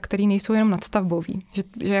témata, které nejsou jenom nadstavbový. Že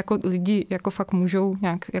jako lidi jako fakt můžou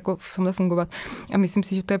nějak jako v tomhle fungovat. A myslím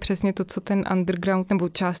si, že to je přesně to, co ten underground nebo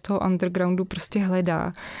část toho undergroundu prostě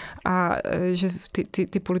hledá. A že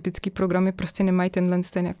ty politické programy prostě nemají ten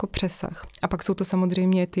jako přesah. A pak jsou to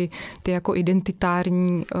samozřejmě ty jako identitární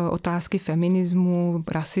otázky feminismu,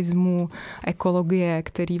 rasismu, ekologie,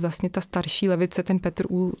 který vlastně ta starší levice, ten Petr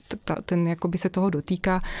Uhl, ten jakoby se toho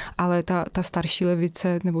dotýká, ale ta starší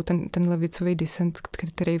levice nebo ten levicový disent,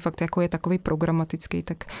 který fakt jako je takový programatický,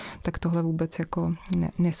 tak tohle vůbec jako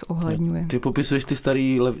nezohledňuje. Ty popisuješ ty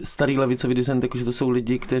starý levicový disent, jakože to jsou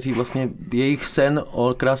lidi, kteří vlastně jejich sen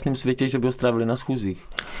o krásném světě, že by ho strávili na schůzích.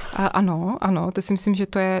 Ano, to si myslím, že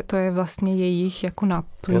to je vlastně jejich jako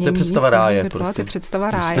naplnění. To je představa ráje. To je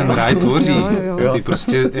představa ráje. Ten ráj tvoří. Jo. Ty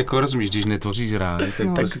prostě jako rozumíš, když netvoříš ráj,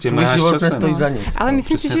 tak prostě máš život časem. Nestojí za nic. Ale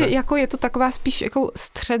myslím si, že jako je to taková spíš jako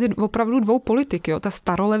střed opravdu dvou politik. Jo? Ta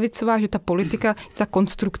starolevicová, že ta politika je ta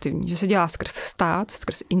konstruktivní, že se dělá skrz stát,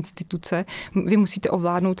 skrz instituce. Vy musíte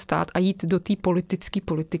ovládnout stát a jít do té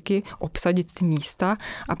politiky, obsadit ty místa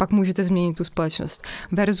a pak můžete změnit tu společnost.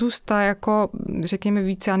 Versus ta jako, řekněme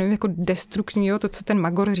více, já nevím, jako destruktivní, jo? To, co ten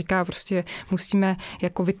Magor říká, prostě musíme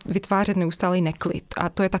jako vytvářet neustálý neklid. A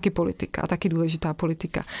to je taky politika, a taky důležitá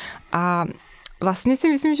politika. A vlastně si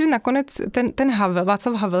myslím, že nakonec ten Havel,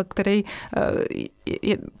 Václav Havel, který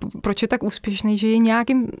proč je tak úspěšný, že je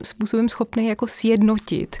nějakým způsobem schopný jako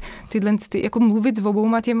sjednotit jako mluvit s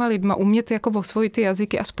obouma těma lidma, umět jako osvojit ty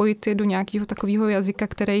jazyky a spojit je do nějakého takového jazyka,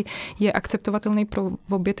 který je akceptovatelný pro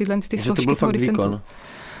obě tyhle složky. Že to byl fakt výkon.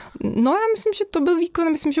 No já myslím, že to byl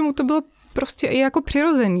výkon, myslím, že mu to bylo prostě i jako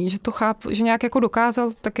přirozený, že to že nějak jako dokázal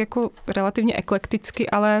tak jako relativně eklekticky,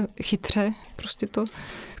 ale chytře prostě to.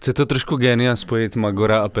 Chce to trošku génia spojit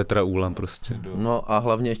Magora a Petra Uhla prostě. No a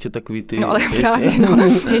hlavně ještě takový ty... No ale právě,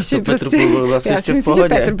 ještě prostě, já si myslím, že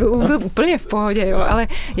Petr byl úplně v pohodě, jo, ale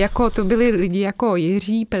jako to byli lidi jako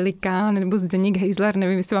Jiří Pelikán nebo Zdeněk Hejzler,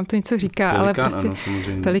 nevím, jestli vám to něco říká, Pelikán, ale prostě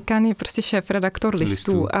ano, Pelikán je prostě šéfredaktor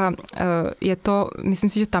Listu a je to, myslím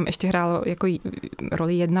si, že tam ještě hrálo jako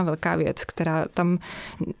roli jedna velká věc věc, která tam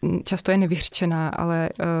často je nevyřčená, ale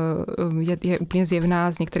je úplně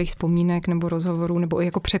zjevná z některých vzpomínek nebo rozhovorů nebo i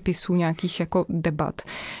jako přepisů nějakých jako debat,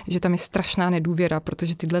 že tam je strašná nedůvěra,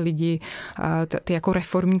 protože tyhle lidi, ty jako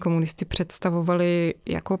reformní komunisty představovali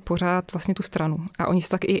jako pořád vlastně tu stranu. A oni se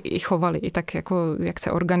tak i chovali, i tak jako jak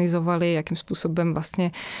se organizovali, jakým způsobem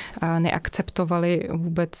vlastně neakceptovali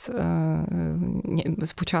vůbec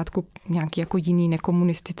zpočátku nějaký jako jiný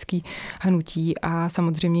nekomunistický hnutí a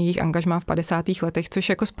samozřejmě jejich angažmá v 50. letech, což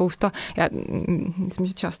jako spousta, já myslím,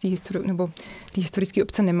 že část té historické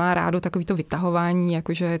obce nemá rádo takovýto vytahování,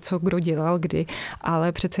 jakože co kdo dělal kdy,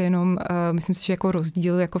 ale přece jenom myslím si, že jako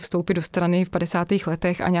rozdíl jako vstoupit do strany v 50.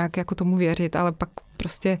 letech a nějak jako tomu věřit, ale pak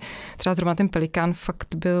prostě třeba zrovna ten Pelikán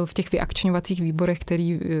fakt byl v těch vyakčňovacích výborech,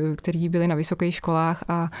 který byly na vysokých školách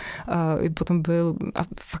a potom byl a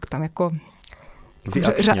fakt tam jako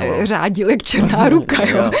řádil jak černá ruka,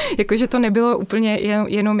 jo. Jakože to nebylo úplně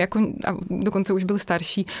jenom jako, a dokonce už byl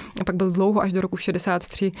starší, a pak byl dlouho až do roku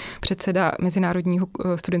 63 předseda Mezinárodního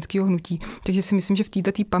studentského hnutí. Takže si myslím, že v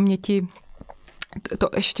této paměti to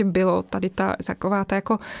ještě bylo tady taková ta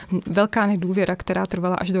jako velká nedůvěra, která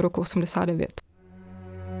trvala až do roku 89.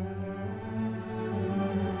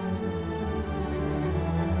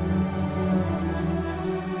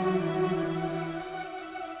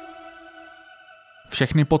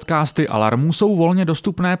 Všechny podcasty Alarmu jsou volně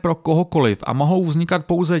dostupné pro kohokoliv a mohou vznikat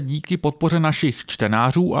pouze díky podpoře našich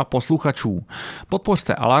čtenářů a posluchačů.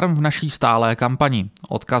 Podpořte Alarm v naší stálé kampani.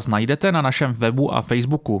 Odkaz najdete na našem webu a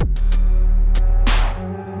Facebooku.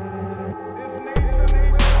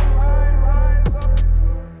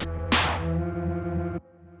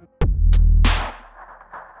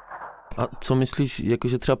 A co myslíš,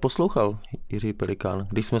 jakože třeba poslouchal Jiří Pelikán,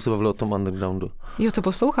 když jsme se bavili o tom undergroundu? Jo, co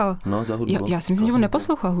poslouchal? No, za hudbu. Já si myslím, že on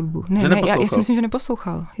neposlouchal hudbu. Já si myslím, že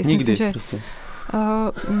neposlouchal. Nikdy, prostě.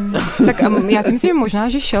 Tak já si myslím, že možná,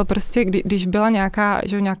 že šel prostě, když byla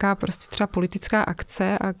nějaká prostě třeba politická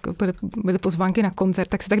akce a byly pozvánky na koncert,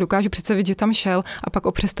 tak si tak dokážu představit, že tam šel a pak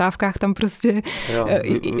o přestávkách tam prostě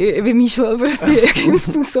vymýšlel prostě jakým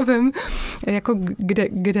způsobem, jako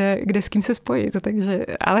kde s kým se spojit. Takže,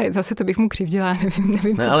 ale zase to bych mu křivdila,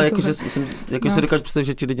 nevím ne, co ale se dokážu představit,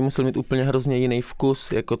 že ti lidi museli mít úplně hrozně jiný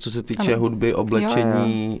vkus, jako co se týče hudby,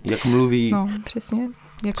 oblečení, jak mluví. No, přesně.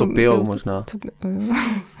 Jako co pijou možná.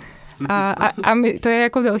 A to je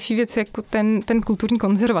jako další věc, jako ten kulturní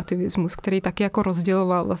konzervativismus, který taky jako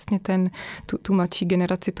rozděloval vlastně tu mladší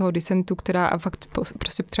generaci toho disentu, která a fakt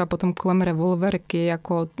prostě třeba potom kolem Revolverky,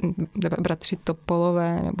 jako bratři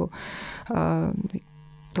Topolové nebo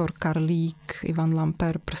Thor Karlík, Ivan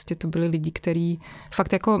Lamper, prostě to byli lidi, kteří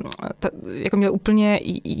fakt jako měli úplně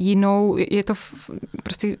jinou, je to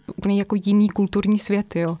prostě úplně jako jiný kulturní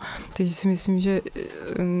svět, jo. Takže si myslím, že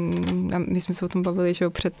my jsme se o tom bavili, že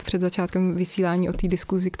jo, před začátkem vysílání o té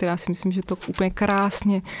diskuzi, která si myslím, že to úplně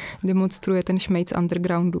krásně demonstruje ten šmejc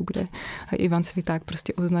undergroundu, kde Ivan Sviták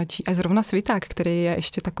prostě označí. A zrovna Sviták, který je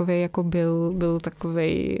ještě takovej, jako byl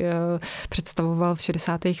takovej, představoval v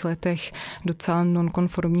 60. letech docela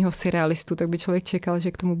nonkonformního surrealistu, tak by člověk čekal,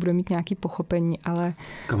 že k tomu bude mít nějaký pochopení, ale...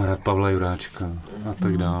 Kamarád Pavla Juráčka a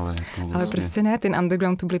tak dále. Jako vlastně. Ale prostě ne, ten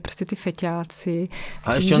underground to byli prostě ty feťáci.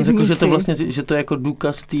 A ještě on řekl, že to vlastně, že to je jako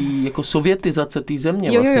důkaz té jako sovětizace té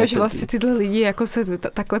země. Jo, že vlastně tyhle lidi jako se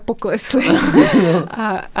takhle poklesli.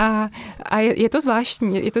 a je to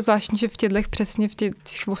zvláštní, že v těchto přesně v těch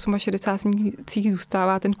 68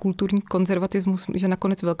 zůstává ten kulturní konzervatismus, že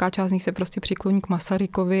nakonec velká část z nich se prostě přikloní k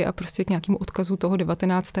Masarykovi a prostě k nějakému odkazu toho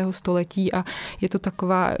 19. století a je to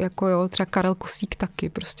taková, jako jo, třeba Karel Kosík taky,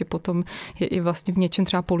 prostě potom je vlastně v něčem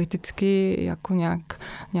třeba politicky jako nějak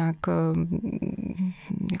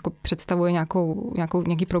jako představuje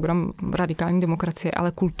nějaký program radikální demokracie,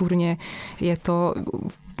 ale kulturně je to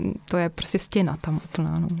je prostě stěna tam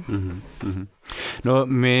úplná. No. No,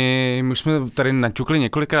 my už jsme tady naťukli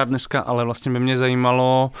několikrát dneska, ale vlastně by mě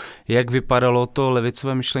zajímalo, jak vypadalo to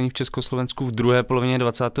levicové myšlení v Československu v druhé polovině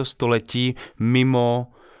 20. století mimo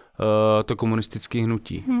to komunistické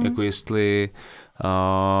hnutí. Jako jestli,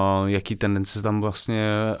 jaký tendence tam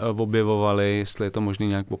vlastně objevovaly, jestli je to možné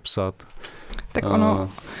nějak popsat. Tak ono...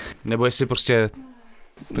 Nebo jestli prostě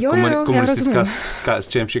komunistická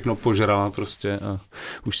KSČM všechno požrala prostě a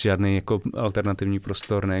už žádný jako alternativní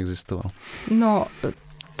prostor neexistoval. No,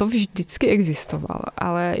 to vždycky existoval,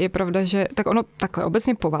 ale je pravda, že tak ono takhle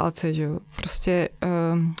obecně po válce, že jo, prostě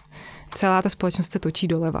celá ta společnost se točí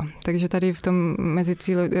doleva. Takže tady v tom mezi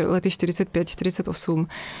lety 45-48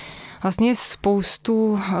 vlastně je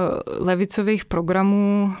spoustu levicových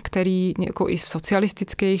programů, který jako i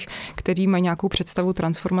socialistických, který mají nějakou představu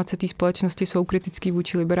transformace té společnosti, jsou kritický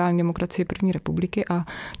vůči liberální demokracii první republiky a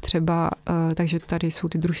třeba, takže tady jsou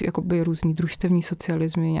ty jakoby různý družstevní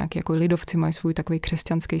socialismy, nějaký jako lidovci mají svůj takový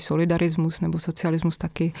křesťanský solidarismus nebo socialismus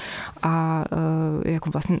taky a jako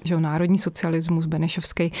vlastně že národní socialismus,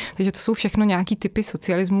 benešovský. Takže to jsou všechno nějaký typy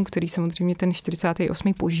socialismu, který samozřejmě ten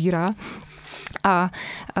 48. požírá. A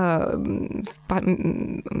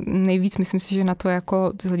nejvíc myslím si, že na to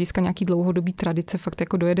jako z hlediska nějaký dlouhodobý tradice fakt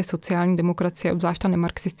jako dojede sociální demokracie, obzvlášť ta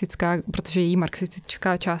nemarxistická, protože její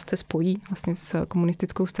marxistická část se spojí vlastně s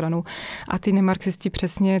komunistickou stranou a ty nemarxisti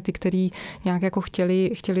přesně, ty, kteří nějak jako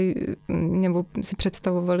chtěli nebo si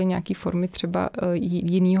představovali nějaký formy třeba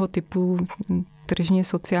jinýho typu tržně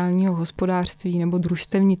sociálního hospodářství nebo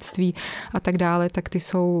družstevnictví a tak dále, tak ty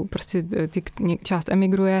jsou prostě, část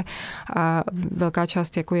emigruje a velká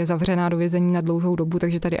část jako je zavřená do vězení na dlouhou dobu,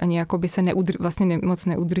 takže tady ani jako by se vlastně moc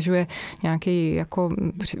neudržuje nějaký jako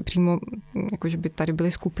přímo, jako že by tady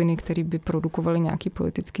byly skupiny, které by produkovaly nějaký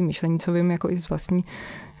politický myšlení, co vím jako i z vlastní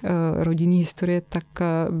rodinný historie, tak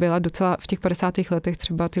byla docela v těch 50. letech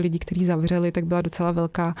třeba ty lidi, kteří zavřeli, tak byla docela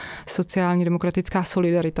velká sociálně demokratická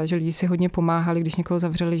solidarita, že lidi si hodně pomáhali, když někoho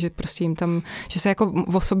zavřeli, že prostě jim tam, že se jako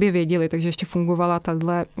o sobě věděli, takže ještě fungovala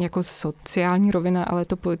tahle jako sociální rovina, ale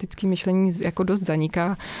to politické myšlení jako dost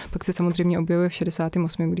zaniká. Pak se samozřejmě objevuje v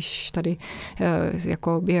 68., když tady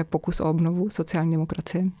jako je pokus o obnovu sociální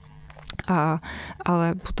demokracie.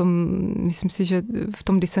 Ale potom myslím si, že v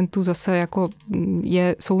tom disentu zase jako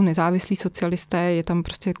jsou nezávislí socialisté, je tam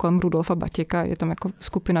prostě kolem Rudolfa Batěka, je tam jako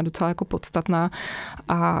skupina docela jako podstatná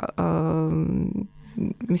a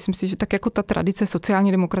myslím si, že tak jako ta tradice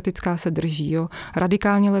sociálně demokratická se drží. Jo.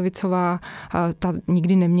 Radikálně levicová, ta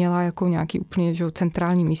nikdy neměla jako nějaký úplně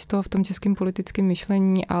centrální místo v tom českém politickém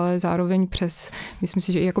myšlení, ale zároveň myslím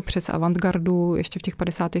si, že i jako přes avantgardu, ještě v těch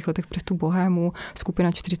 50. letech přes tu bohému,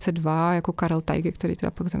 skupina 42, jako Karel Tajge, který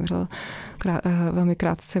teda pak zemřel velmi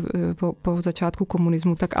krátce po začátku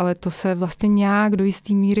komunismu, tak ale to se vlastně nějak do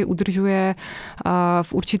jisté míry udržuje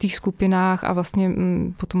v určitých skupinách a vlastně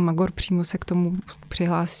potom Magor přímo se k tomu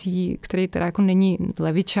přihlásí, který teda jako není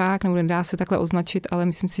levičák, nebo nedá se takhle označit, ale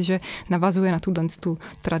myslím si, že navazuje na tu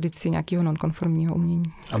tradici nějakého nonkonformního umění.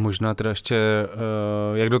 A možná teda ještě,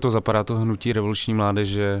 jak do toho zapadá to hnutí revoluční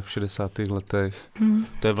mládeže v 60. letech?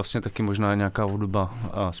 To je vlastně taky možná nějaká obdoba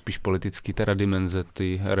a spíš politický teda dimenze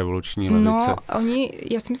ty revoluční levice. No,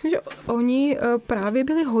 já si myslím, že oni právě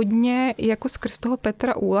byli hodně, jako skrz toho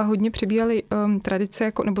Petra Úla, hodně přebírali tradice,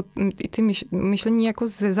 jako, nebo i ty myšlení jako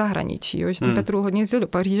ze zahraničí, jo? Že ten Petr Úl hodně jezdil do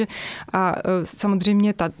Paříže a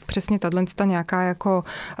samozřejmě přesně tato nějaká jako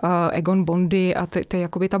Egon Bondy a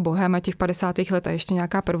jakoby ta bohéma těch 50. let a ještě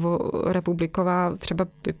nějaká prvorepubliková třeba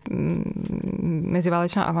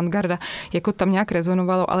meziválečná avantgarda, jako tam nějak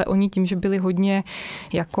rezonovalo, ale oni tím, že byli hodně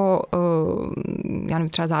jako, já nevím,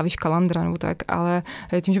 třeba Záviš Kalandra nebo tak, ale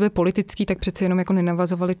tím, že byli politický, tak přece jenom jako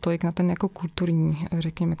nenavazovali tolik na ten jako kulturní,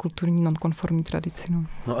 řekněme, kulturní nonkonformní tradici.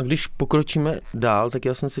 No a když pokročíme dál, tak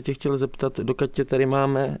já jsem se tě chtěl zeptat, dokud tě tady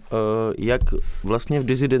máme, jak vlastně v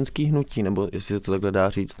disidentský hnutí, nebo jestli se to takhle dá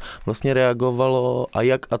říct, vlastně reagovalo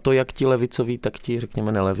a to jak ti levicoví, tak ti,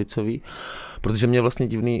 řekněme, nelevicoví, protože mě vlastně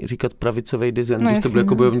divný říkat pravicový dizent, když to byly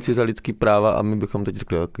jako bojovníci za lidský práva a my bychom teď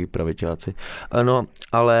řekli takový pravičáci. Ano,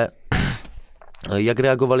 ale jak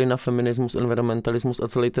reagovali na feminismus, environmentalismus a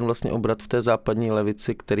celý ten vlastně obrat v té západní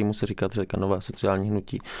levici, kterýmu se říká nová sociální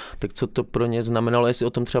hnutí, tak co to pro ně znamenalo, jestli o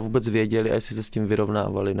tom třeba vůbec věděli a jestli se s tím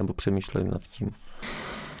vyrovnávali nebo přemýšleli nad tím?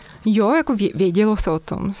 Jo, jako vědělo se o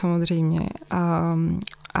tom samozřejmě,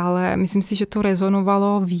 ale myslím si, že to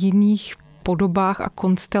rezonovalo v jiných podobách a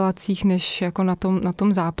konstelacích, než jako na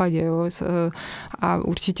tom západě. Jo. A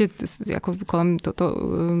určitě jako kolem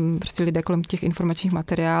prostě lidé kolem těch informačních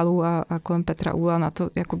materiálů a kolem Petra Úla na to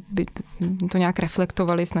jako by to nějak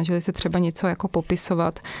reflektovali, snažili se třeba něco jako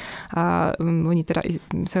popisovat a oni teda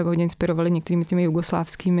se hodně inspirovali některými těmi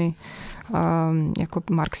jugoslávskými jako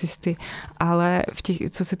marxisty, ale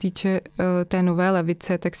té nové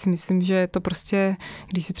levice, tak si myslím, že to prostě,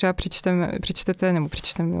 když si třeba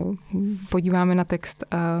podíváme na text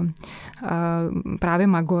právě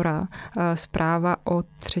Magora, zpráva o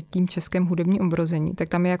 3. českém hudebním obrození, tak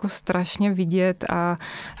tam je jako strašně vidět a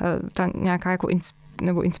ta nějaká jako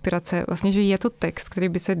inspirace, vlastně, že je to text, který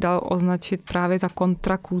by se dal označit právě za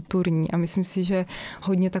kontrakulturní a myslím si, že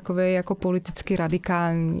hodně takové jako politicky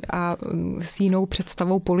radikální a s jinou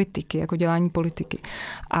představou politiky, jako dělání politiky.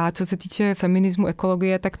 A co se týče feminismu,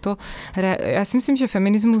 ekologie, tak já si myslím, že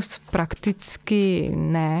feminismus prakticky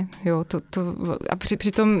ne, jo, a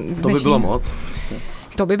přitom to by bylo moc.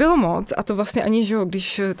 To by bylo moc a to vlastně ani, že jo,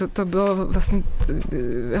 když to bylo vlastně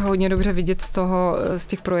hodně dobře vidět z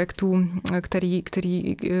těch projektů,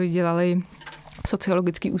 který dělali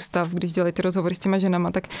sociologický ústav, když dělají ty rozhovory s těma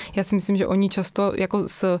ženama, tak já si myslím, že oni často jako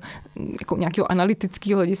nějakého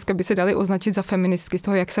analytického hlediska by se dali označit za feministky z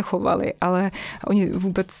toho, jak se chovali, ale oni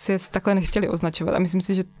vůbec se takhle nechtěli označovat a myslím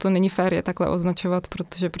si, že to není fér je takhle označovat,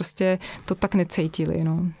 protože prostě to tak necítili,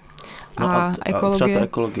 no. A ekologie.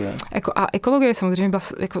 Ekologie je samozřejmě byla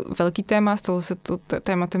jako velký téma, stalo se to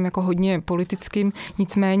tématem jako hodně politickým,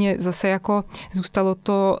 nicméně zase jako zůstalo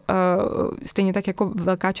to stejně tak jako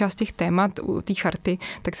velká část těch témat u té charty,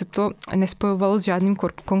 tak se to nespojovalo s žádným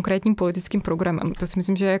konkrétním politickým programem. To si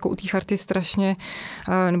myslím, že jako u té charty strašně,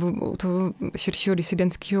 nebo u toho širšího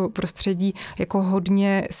disidentského prostředí jako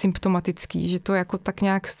hodně symptomatický, že to jako tak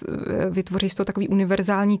nějak vytvoří z toho takový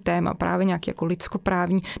univerzální téma, právě nějaký jako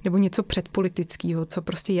lidskoprávní nebo něco předpolitického, co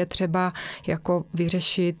prostě je třeba jako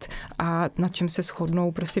vyřešit a na čem se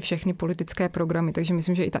shodnou prostě všechny politické programy. Takže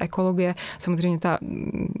myslím, že i ta ekologie, samozřejmě ta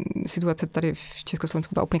situace tady v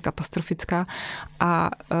Československu byla úplně katastrofická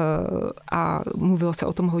a mluvilo se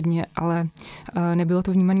o tom hodně, ale nebylo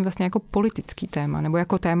to vnímané vlastně jako politický téma, nebo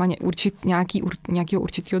jako téma nějakého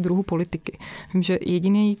určitého druhu politiky. Vím, že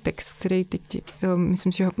jediný text, který teď,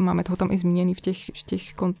 myslím, že máme toho tam i zmíněný v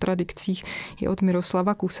těch kontradikcích, je od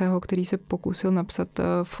Miroslava Kuseho, který se pokusil napsat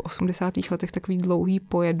v 80. letech takový dlouhý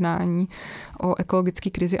pojednání o ekologické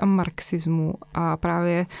krizi a marxismu a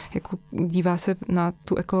právě jako dívá se na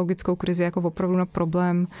tu ekologickou krizi jako opravdu na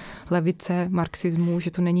problém levice, marxismu,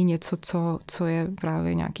 že to není něco, co je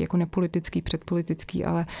právě nějaký jako nepolitický, předpolitický,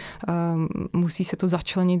 ale musí se to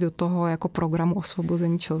začlenit do toho jako programu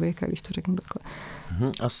osvobození člověka, když to řeknu takhle.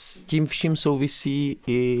 A s tím vším souvisí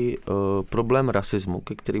i problém rasismu,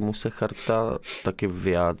 ke kterému se charta taky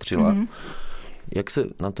vyjádřila. Jak se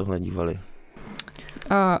na tohle dívali?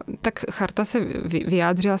 Tak charta se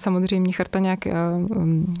vyjádřila samozřejmě, charta nějak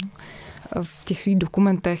v těch svých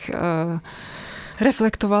dokumentech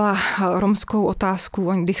reflektovala romskou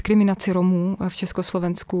otázku, diskriminaci Romů v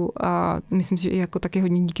Československu a myslím si, že i jako taky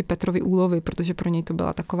hodně díky Petrovi Úlovi, protože pro něj to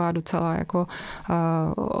byla taková docela jako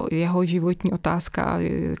jeho životní otázka,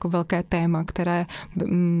 jako velké téma, které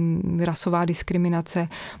rasová diskriminace,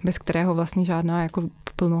 bez kterého vlastně žádná jako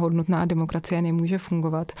plnohodnotná demokracie nemůže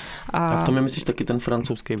fungovat. A v tom je, myslíš, taky ten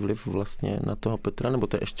francouzský vliv vlastně na toho Petra, nebo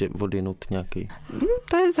to je ještě odinut nějaký?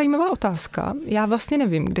 To je zajímavá otázka. Já vlastně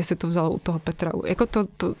nevím, kde se to vzalo u toho Petra. Jako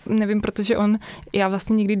to nevím, protože já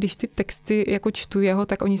vlastně někdy, když ty texty jako čtu jeho,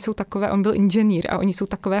 tak oni jsou takové, on byl inženýr a oni jsou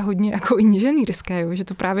takové hodně jako inženýrské, jo, že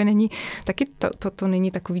to právě není, taky to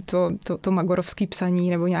není takový to magorovský psaní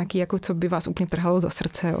nebo nějaký, jako co by vás úplně trhalo za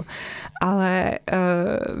srdce, jo. Ale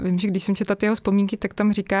vím, že když jsem četla ty jeho vzpomínky, tak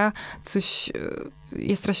tam říká, což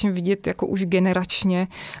je strašně vidět jako už generačně,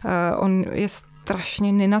 on je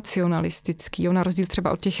strašně nenacionalistický, na rozdíl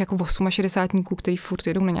třeba od těch jako 68, kteří furt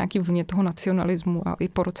jedou na nějaký vlně toho nacionalismu a i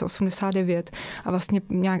po roce 89 a vlastně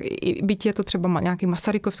byť je to třeba nějaký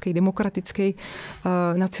masarykovský, demokratický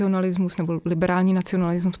nacionalismus nebo liberální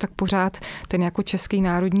nacionalismus, tak pořád ten jako český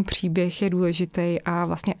národní příběh je důležitý a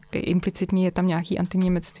vlastně implicitně je tam nějaký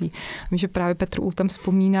antiněmectví. Vím, že právě Petr Uhl tam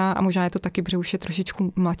vzpomíná a možná je to taky, protože už je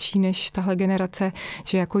trošičku mladší než tahle generace,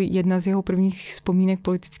 že jako jedna z jeho prvních vzpomínek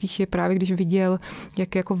politických je právě, když viděl,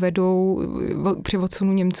 jak jako vedou při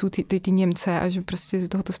odsunu Němců ty Němce a že prostě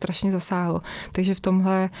toho to strašně zasáhlo. Takže v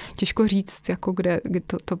tomhle těžko říct, jako kde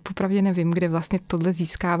to popravdě nevím, kde vlastně tohle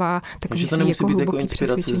získává takový to nemusí jako být jako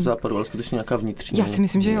inspirace z západu, ale skutečně nějaká vnitřní. Já si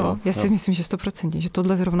myslím, že jo. Já si myslím, že 100%, že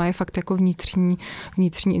tohle zrovna je fakt jako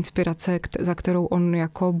vnitřní inspirace, za kterou on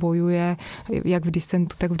jako bojuje, jak v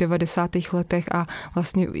disentu, tak v 90. letech a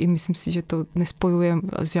vlastně i myslím si, že to nespojuje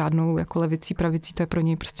s žádnou jako levicí, pravicí, to je pro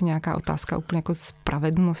něj prostě nějaká otázka úplně jako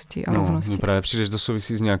spravedlnosti a rovnosti. Právě přijde, že to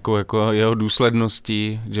souvisí s nějakou jako jeho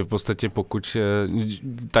důsledností, že v podstatě pokud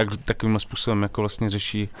takovým způsobem jako vlastně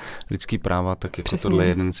řeší lidský práva, tak jako tohle je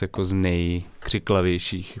jeden z jako z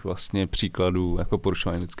nejkřiklavějších vlastně příkladů jako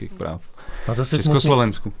porušování lidských práv. A zase v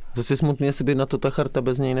Československu. Zase smutný, jestli by na to ta charta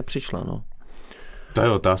bez něj nepřišla, no. To je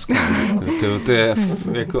otázka. To je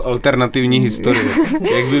jako alternativní historie.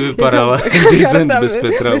 Jak by vypadala dissent bez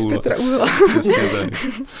Petra Uhla.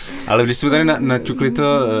 Ale když jsme tady naťukli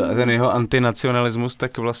ten jeho antinacionalismus,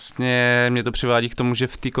 tak vlastně mě to přivádí k tomu, že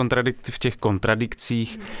v těch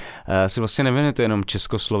kontradikcích si vlastně nevěnujete jenom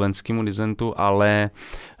československému dissentu, ale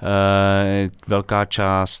velká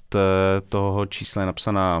část toho čísla je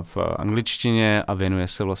napsaná v angličtině a věnuje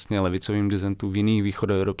se vlastně levicovým dissentům v jiných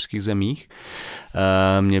východoevropských zemích.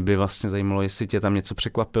 Mě by vlastně zajímalo, jestli tě tam něco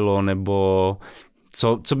překvapilo, nebo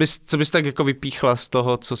Co bys tak jako vypíchla z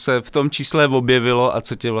toho, co se v tom čísle objevilo a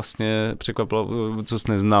co tě vlastně překvapilo, co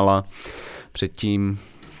jsi neznala předtím?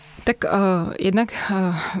 Tak jednak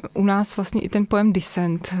u nás vlastně i ten pojem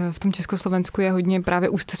dissent v tom Československu je hodně právě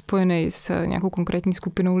úzce spojený s nějakou konkrétní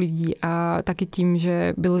skupinou lidí a taky tím,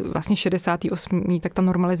 že byl vlastně 68. tak ta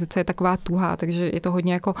normalizace je taková tuhá, takže je to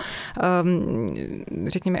hodně jako,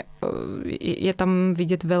 řekněme, je tam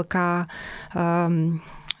vidět velká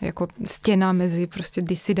jako stěna mezi prostě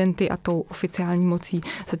disidenty a tou oficiální mocí.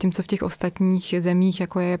 Zatímco v těch ostatních zemích,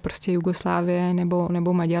 jako je prostě Jugoslávie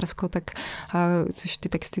nebo Maďarsko, tak což ty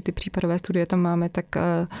texty, ty případové studie tam máme, tak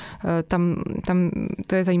tam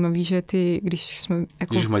to je zajímavé, že když jsme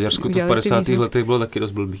jako v Maďarsku to v 50. letech bylo taky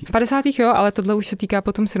dost blbý. V 50. jo, ale tohle už se týká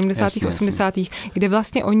potom 70. 80. kde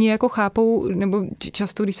vlastně oni jako chápou, nebo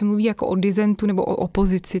často, když se mluví jako o disentu nebo o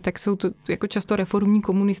opozici, tak jsou to jako často reformní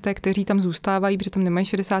komunisté, kteří tam zůstávají, protože tam nemají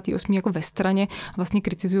 68. jako ve straně a vlastně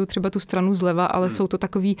kritizují třeba tu stranu zleva, ale jsou to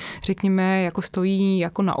takový, řekněme, jako stojí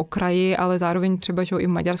jako na okraji, ale zároveň třeba, že i v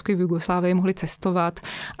Maďarsku i v Jugoslávii mohli cestovat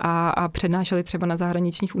a přednášeli třeba na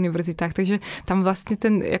zahraničních univerzitách, takže tam vlastně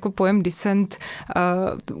ten jako pojem dissent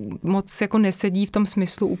moc jako nesedí v tom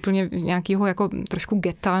smyslu úplně nějakého jako trošku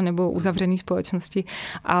geta nebo uzavřené společnosti,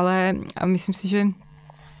 ale myslím si, že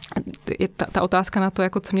je ta otázka na to,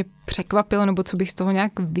 jako co mě překvapilo, nebo co bych z toho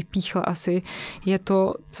nějak vypíchla asi, je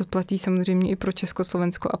to, co platí samozřejmě i pro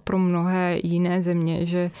Československo a pro mnohé jiné země,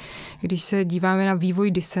 že když se díváme na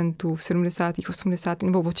vývoj disentu v 70., 80.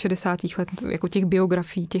 nebo od 60. let, jako těch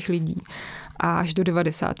biografií těch lidí a až do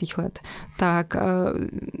 90. let, tak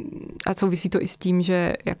a souvisí to i s tím,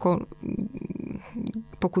 že jako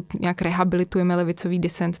pokud nějak rehabilitujeme levicový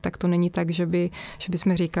disent, tak to není tak, že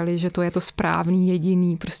bychom říkali, že to je to správný,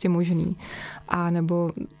 jediný, prostě možný. A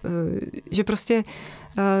nebo, že prostě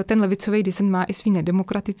ten levicový disent má i svý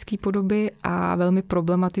nedemokratický podoby a velmi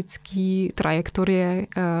problematický trajektorie,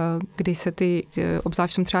 kdy se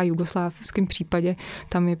obzvlášť v tom třeba jugoslávském případě,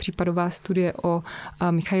 tam je případová studie o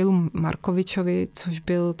Michailu Markovičovi, což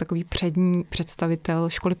byl takový přední představitel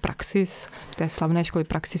školy Praxis, té slavné školy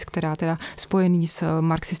Praxis, která teda spojený s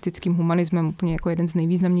marxistickým humanismem, úplně jako jeden z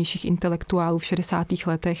nejvýznamnějších intelektuálů v 60.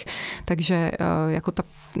 letech, takže jako ta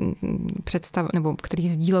představa, nebo který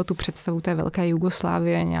sdílel tu představu té velké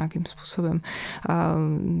Jugoslávie nějakým způsobem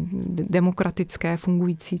demokratické,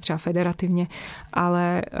 fungující, třeba federativně,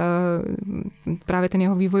 ale právě ten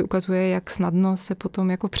jeho vývoj ukazuje, jak snadno se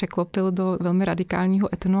potom jako překlopil do velmi radikálního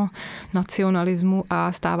etnonacionalismu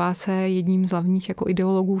a stává se jedním z hlavních jako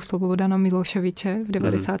ideologů Slobodana Miloševiče v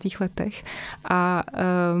 90. letech. A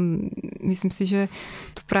myslím si, že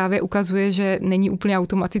to právě ukazuje, že není úplně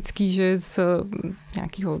automatický, že z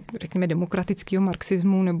nějakého, řekněme, demokratického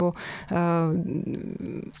marxismu nebo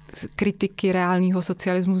kritiky reálního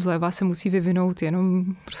socialismu zleva se musí vyvinout jenom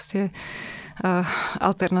prostě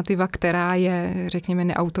alternativa, která je, řekněme,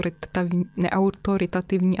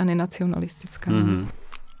 neautoritativní a nenacionalistická. Mm-hmm.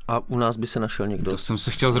 A u nás by se našel někdo. To jsem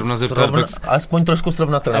se chtěl zrovna zeptat. Aspoň trošku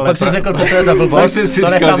srovnatelný. Pak jsi řekl, co to je za blbost,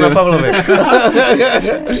 to nechám na Pavlovi.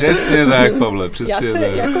 Přesně tak, Pavle, přesně tak.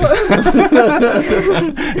 Jako...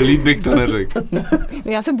 Líp bych to neřekl.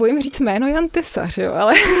 Já se bojím říct jméno Jan Tesař, jo,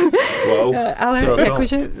 ale... Wow. ale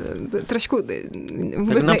jakože trošku...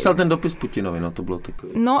 Tak napsal ten dopis Putinovi, no to bylo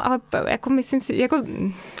takové. No, ale jako myslím si, jako...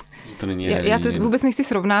 Já to vůbec nechci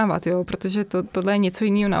srovnávat, jo, protože tohle je něco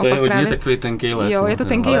jiného. Naopak to je hodně právě, takový tenký let. Jo, je to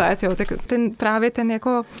tenký let, jo. Tak právě ten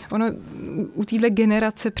jako, u téhle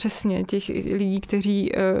generace přesně těch lidí,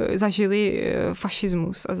 kteří zažili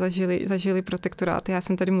fašismus a zažili protektorát. Já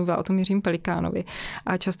jsem tady mluvila o tom Jiřím Pelikánovi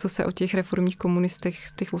a často se o těch reformních komunistech,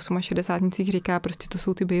 těch 68 říká, prostě to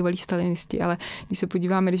jsou ty bývalí stalinisti, ale když se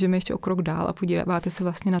podíváme, když jdeme ještě o krok dál a podíváte se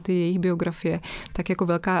vlastně na ty jejich biografie, tak jako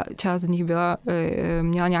velká část z nich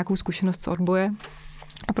měla nějakou zkušenost z odboje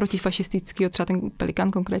a protifašistického, třeba ten Pelikán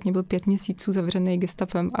konkrétně byl 5 měsíců zavřený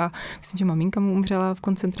gestapem a myslím, že maminka mu umřela v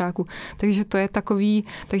koncentráku. Takže to je takový,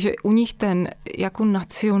 takže u nich ten jako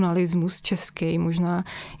nacionalismus český možná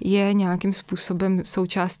je nějakým způsobem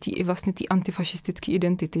součástí i vlastně té antifašistické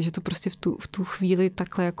identity, že to prostě v tu chvíli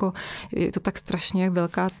takhle jako je to tak strašně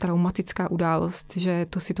velká traumatická událost, že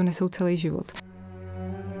to si to nesou celý život.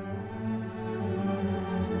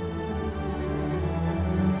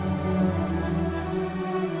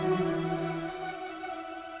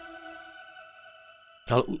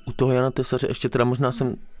 Ale u toho Jana Tesaře ještě teda možná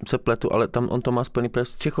jsem se pletu, ale tam on to má spojený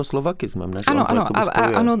s čechoslovakismem, ne?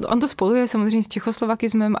 Ano, on to spojuje samozřejmě s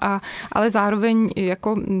čechoslovakismem, ale zároveň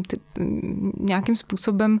jako nějakým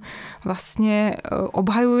způsobem vlastně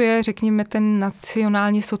obhajuje, řekněme, ten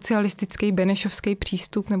nacionálně socialistický benešovský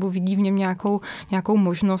přístup, nebo vidí v něm nějakou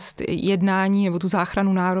možnost jednání, nebo tu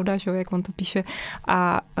záchranu národa, že, jak on to píše.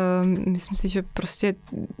 A myslím si, že prostě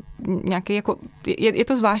nějaký jako, je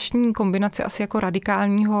to zvláštní kombinace asi jako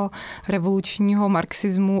radikálního revolučního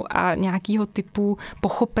marxismu a nějakého typu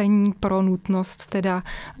pochopení pro nutnost teda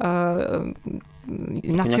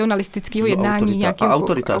nacionalistického jednání, nějakého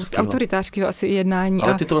autoritářského asi jednání.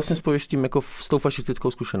 Ale ty to vlastně spojíš s tím jako s tou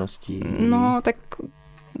fašistickou zkušeností. No, tak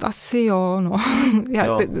asi jo, no.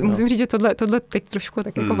 Musím říct, že tohle teď trošku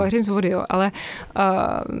tak jako vařím z vody, jo, ale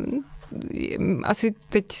asi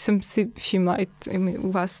teď jsem si všimla, i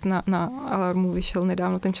u vás na Alarmu vyšel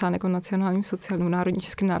nedávno ten článek o nacionálním socialismu,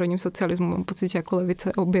 českém národním socialismu. Mám pocit, že jako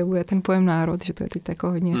levice objevuje ten pojem národ, že to je teď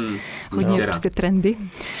jako hodně prostě trendy.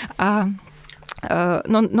 A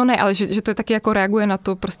no ne, ale že to je taky jako reaguje na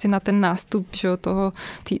to, prostě na ten nástup, že toho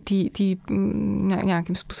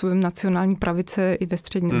nějakým způsobem nacionální pravice i ve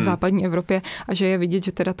střední, v západní Evropě a že je vidět,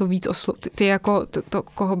 že teda to víc ty jako to,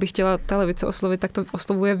 koho by chtěla ta levice oslovit, tak to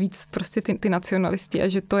oslovuje víc prostě ty nacionalisti a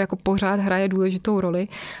že to jako pořád hraje důležitou roli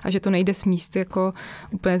a že to nejde smíst jako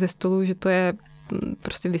úplně ze stolu, že to je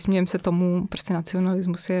prostě vysmějeme se tomu, prostě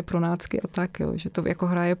nacionalismus je pro nácky a tak, jo, že to jako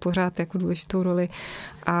hraje pořád jako důležitou roli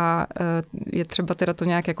a je třeba teda to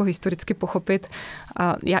nějak jako historicky pochopit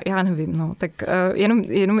a já nevím, no, tak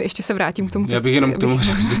jenom ještě se vrátím k tomu. Já bych jenom k tomu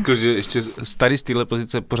řekl, že ještě starý z téhle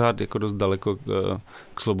pozice pořád jako dost daleko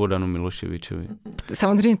k Slobodanu Miloševičovi.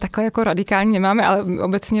 Samozřejmě takhle jako radikální nemáme, ale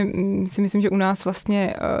obecně si myslím, že u nás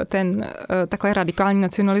vlastně ten takhle radikální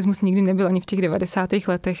nacionalismus nikdy nebyl ani v těch 90.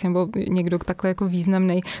 letech, nebo někdo takhle jako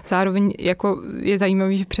významný. Zároveň jako je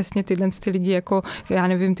zajímavý, že přesně tyhle lidi jako, já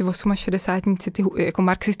nevím, ty 68, ty jako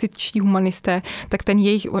marxističtí humanisté, tak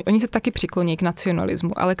oni se taky přikloní k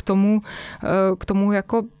nacionalismu, ale k tomu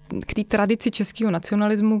jako k té tradici českého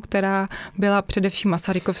nacionalismu, která byla především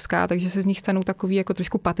masarykovská, takže se z nich stanou takový jako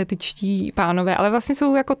trošku patetičtí pánové, ale vlastně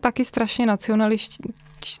jsou jako taky strašně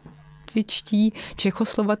nacionalističtí,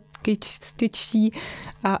 čechoslovakističtí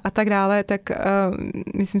a tak dále, tak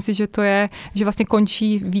myslím si, že to je, že vlastně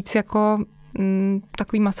končí víc jako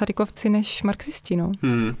takový masarykovci než marxisti, no.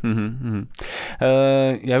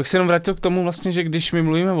 Já bych se jenom vrátil k tomu vlastně, že když my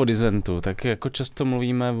mluvíme o disentu, tak jako často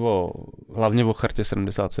mluvíme hlavně o Chartě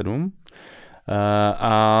 77.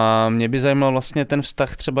 A mě by zajímal vlastně ten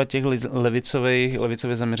vztah třeba těch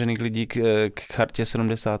levicově zaměřených lidí k Chartě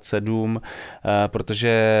 77,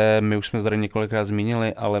 protože my už jsme to tady několikrát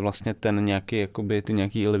zmínili, ale vlastně ty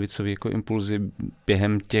nějaký levicový jako impulzy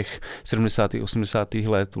během těch 70. 80.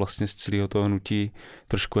 let vlastně z celého toho hnutí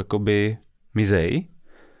trošku jakoby mizej.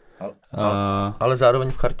 Ale zároveň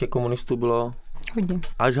v Chartě komunistů bylo hodně.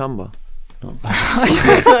 Až hamba. No.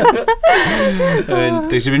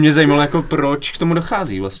 Takže by mě zajímalo, jako proč k tomu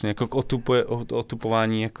dochází vlastně, jako k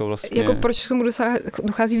otupování, jako vlastně. Jako proč k tomu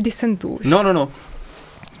dochází v disentu? No.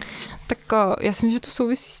 Tak já si myslím, že to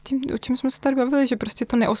souvisí s tím, o čem jsme se tady bavili, že prostě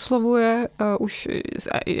to neoslovuje, už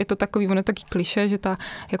je to takový, ono je taky klišé, že ta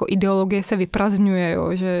jako ideologie se vyprazňuje, jo,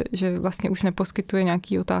 že vlastně už neposkytuje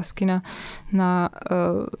nějaké otázky na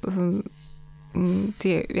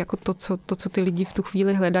jako to, co ty lidi v tu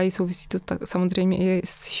chvíli hledají, souvisí to samozřejmě i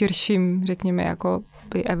s širším, řekněme, jako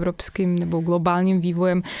evropským nebo globálním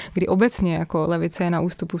vývojem, kdy obecně jako levice je na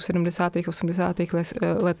ústupu v 70. 80.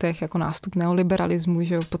 letech jako nástup neoliberalismu,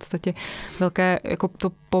 že v podstatě velké jako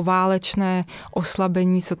to poválečné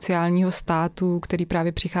oslabení sociálního státu, který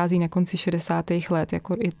právě přichází na konci 60. let,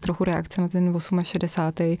 jako i trochu reakce na ten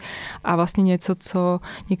 68. A vlastně něco, co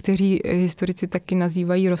někteří historici taky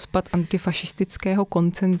nazývají rozpad antifašistického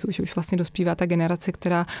konsenzu, že už vlastně dospívá ta generace,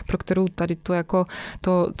 pro kterou tady to jako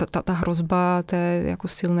ta hrozba té jako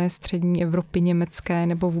silné střední Evropy německé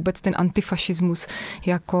nebo vůbec ten antifašismus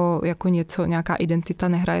jako něco, nějaká identita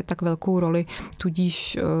nehraje tak velkou roli,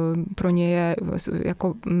 tudíž pro ně je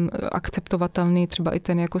jako akceptovatelný třeba i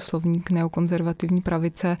ten jako slovník neokonzervativní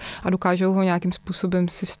pravice a dokážou ho nějakým způsobem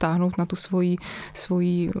si vztáhnout na tu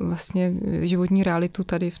svoji vlastně životní realitu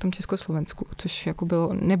tady v tom Československu, což jako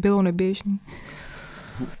nebylo neběžný.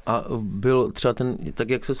 A byl třeba tak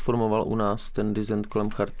jak se sformoval u nás ten disent kolem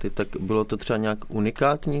charty, tak bylo to třeba nějak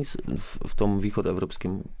unikátní v tom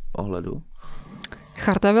východoevropském ohledu?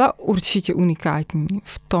 Charta byla určitě unikátní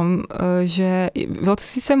v tom, že bylo to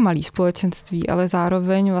sice malý společenství, ale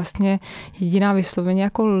zároveň vlastně jediná vysloveně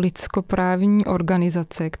jako lidskoprávní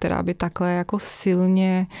organizace, která by takhle jako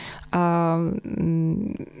silně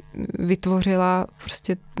vytvořila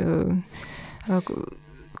prostě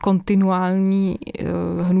kontinuální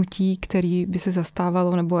hnutí, který by se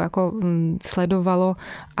zastávalo nebo jako sledovalo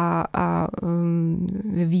a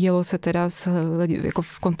vyvíjelo se teda jako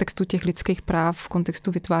v kontextu těch lidských práv, v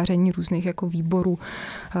kontextu vytváření různých jako výborů,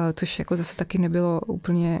 což jako zase taky nebylo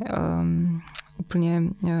úplně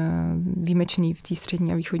výjimečný v té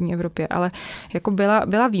střední a východní Evropě, ale jako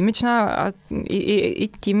byla výjimečná a i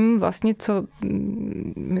tím vlastně, co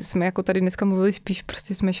my jsme jako tady dneska mluvili, spíš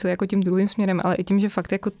prostě jsme šli jako tím druhým směrem, ale i tím, že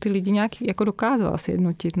fakt jako ty lidi nějak jako dokázala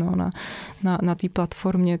sjednotit na té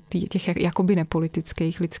platformě těch jakoby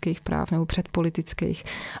nepolitických lidských práv nebo předpolitických.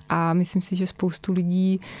 A myslím si, že spoustu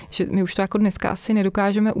lidí, že my už to jako dneska asi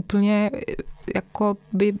nedokážeme úplně jako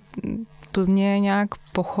by plně nějak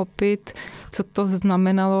pochopit, co to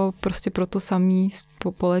znamenalo prostě pro to samé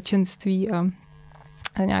společenství a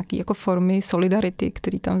nějaké jako formy solidarity,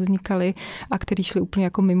 které tam vznikaly a které šly úplně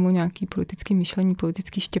jako mimo nějaké politické myšlení,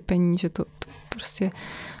 politické štěpení, že to prostě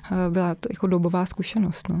byla to jako dobová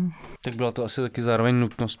zkušenost. No. Tak byla to asi taky zároveň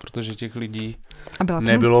nutnost, protože těch lidí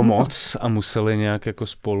nebylo moc a museli nějak jako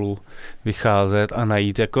spolu vycházet a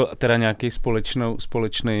najít jako teda nějaký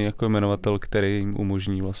společný jako jmenovatel, který jim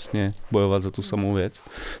umožní vlastně bojovat za tu samou věc,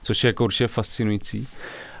 což je jako určitě fascinující.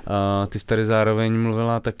 A ty jsi tady zároveň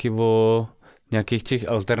mluvila taky o nějakých těch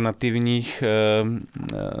alternativních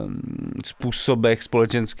způsobech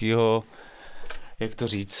společenského, jak to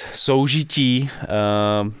říct, soužití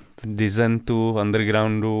v disentu, v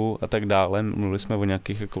undergroundu a tak dále. Mluvili jsme o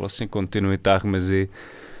nějakých jako vlastně kontinuitách mezi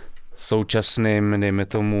současným, dejme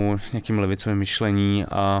tomu, nějakým levicovým myšlení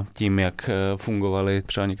a tím, jak fungovaly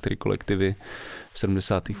třeba některé kolektivy v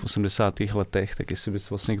 70. 80. letech, tak jestli bys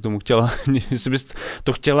vlastně k tomu chtěla, jestli bys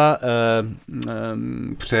to chtěla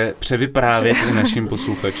převyprávět i našim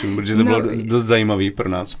posluchačům, protože to bylo dost zajímavý pro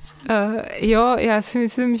nás. Jo, já si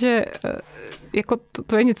myslím, že jako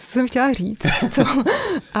to je něco, co jsem chtěla říct.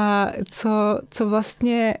 Co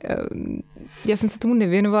vlastně, já jsem se tomu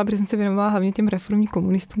nevěnovala, protože jsem se věnovala hlavně těm reformním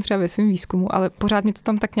komunistům třeba ve svém výzkumu, ale pořád mě to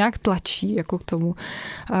tam tak nějak tlačí jako k tomu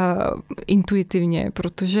intuitivně,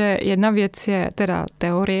 protože jedna věc je teda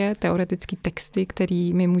teoretický texty,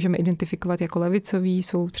 který my můžeme identifikovat jako levicový,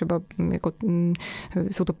 jsou třeba jako,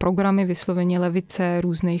 jsou to programy vysloveně levice,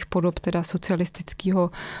 různých podob teda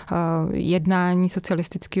socialistického jednání,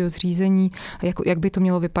 socialistického zřízení, jak by to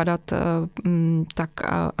mělo vypadat, tak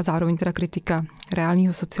a zároveň teda kritika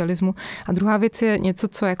reálního socialismu. A druhá věc je něco,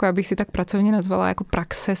 co jako já bych si tak pracovně nazvala jako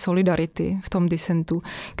praxe solidarity v tom disentu,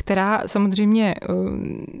 která samozřejmě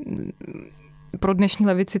pro dnešní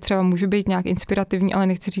levici třeba může být nějak inspirativní, ale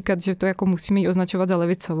nechci říkat, že to jako musíme ji označovat za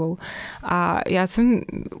levicovou. A já jsem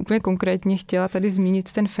úplně konkrétně chtěla tady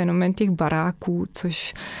zmínit ten fenomén těch baráků,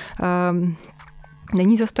 což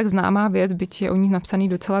není zas tak známá věc, byť je o nich napsaný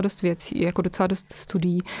docela dost věcí, jako docela dost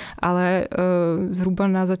studií, ale zhruba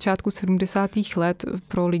na začátku 70. let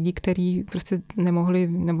pro lidi, kteří prostě nemohli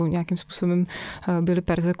nebo nějakým způsobem byli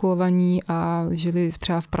perzekuovaní a žili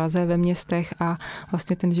třeba v Praze ve městech a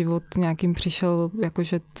vlastně ten život nějakým přišel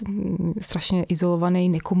jakože strašně izolovaný,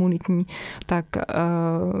 nekomunitní, tak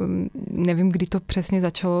nevím, kdy to přesně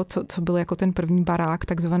začalo, co byl jako ten první barák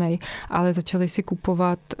takzvaný, ale začali si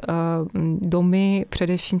kupovat domy,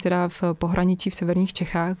 především teda v pohraničí v severních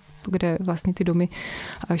Čechách, kde vlastně ty domy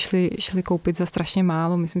šly koupit za strašně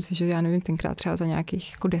málo. Myslím si, že já nevím, tenkrát třeba za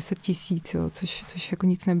nějakých jako 10 000, což jako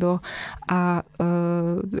nic nebylo. A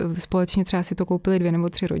společně třeba si to koupili 2 nebo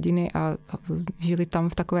 3 rodiny a žili tam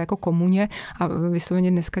v takové jako komuně. A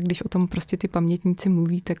vysloveně dneska, když o tom prostě ty pamětníci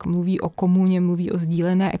mluví, tak mluví o komuně, mluví o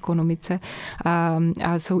sdílené ekonomice. A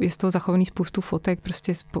je z toho zachovaný spoustu fotek,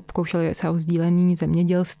 prostě pokoušeli se o sdílený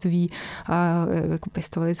zemědělství, a jako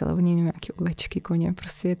pěstovali zeleninu, nějaké ovečky, koně,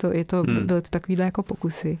 prostě byly to takovýhle jako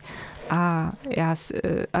pokusy. A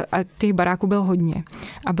těch baráků bylo hodně.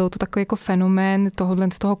 A byl to takový jako fenomén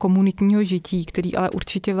z toho komunitního žití, který ale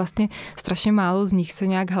určitě vlastně strašně málo z nich se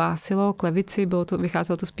nějak hlásilo k levici.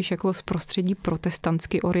 Vycházelo to spíš jako z prostředí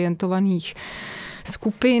protestantsky orientovaných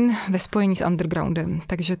skupin ve spojení s undergroundem.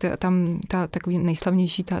 Takže tam takový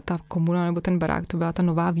nejslavnější ta komuna nebo ten barák, to byla ta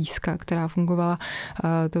Nová Výska, která fungovala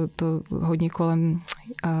to hodně kolem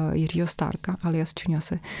Jiřího Stárka alias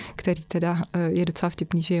Čuňase, který teda je docela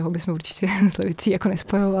vtipný, že jeho bychom určitě s levicí jako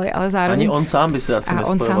nespojovali, ale zároveň... Ani on sám by se asi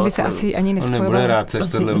nespojoval. On sám by se asi ani nespojoval. On nebude rád,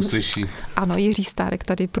 až tohle uslyší. Ano, Jiří Stárek,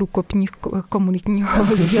 tady průkopník komunitního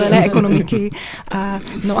sdílené ekonomiky.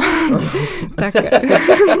 Tak...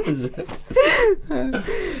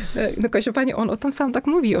 No každopádně on o tom sám tak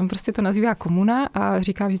mluví. On prostě to nazývá komuna a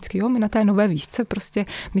říká vždycky, jo, my na té Nové Výšce prostě,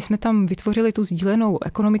 my jsme tam vytvořili tu sdílenou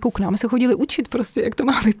ekonomiku, k nám se chodili učit prostě, jak to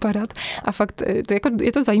má vypadat. A fakt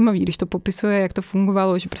je to zajímavé, když to popisuje, jak to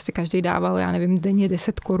fungovalo, že prostě každý dával, já nevím, denně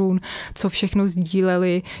 10 korun, co všechno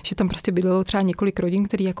sdíleli, že tam prostě bydlelo třeba několik rodin,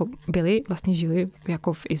 který jako vlastně žili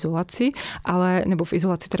jako v izolaci, nebo v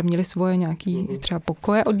izolaci teda měli svoje nějaký třeba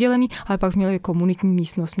pokoje oddělený, ale pak měli komunitní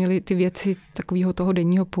místnost, měli ty věci takového toho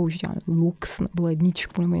denního použití, lux nebo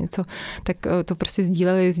ledničku nebo něco, tak to prostě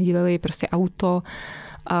sdíleli prostě auto.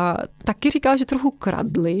 A taky říkal, že trochu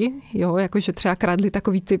kradli, jo, jako že třeba kradli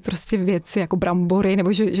takový ty prostě věci jako brambory,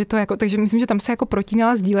 nebo že to jako, takže myslím, že tam se jako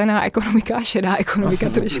protínala sdílená ekonomika a šedá ekonomika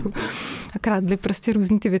trošku. A kradli prostě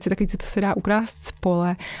různý ty věci, takový, co se dá ukrást z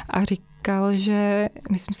pole a říkal, že,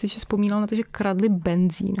 myslím si, že vzpomínal na to, že kradli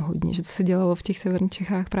benzín hodně, že to se dělalo v těch severních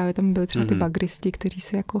Čechách, právě tam byli třeba ty bagristi, kteří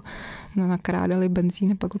si jako nakrádali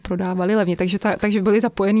benzín a pak ho prodávali levně, takže byli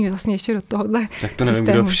zapojení vlastně ještě do tohohle Tak to nevím,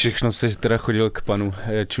 systému. Kdo všechno se teda chodil k panu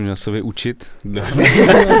Čuňasovi učit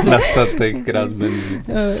na statek krás benzín.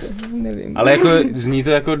 Nevím. Ale jako zní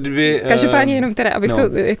to jako kdyby... Každopádně jenom teda, abych to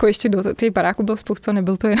jako ještě do těch baráků bylo spoustu,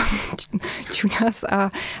 nebyl to jenom Čuňas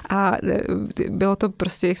a bylo to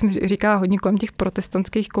prostě, jak jsem říkala, hodně kolem těch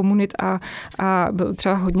protestantských komunit a byl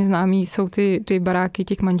třeba hodně známý jsou ty baráky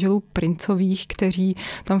těch manželů Princových, kteří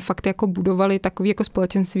tam fakt jako budovali takový jako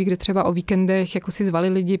společenství, kde třeba o víkendech jako si zvali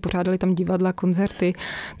lidi, pořádali tam divadla, koncerty,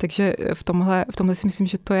 takže v tomhle si myslím,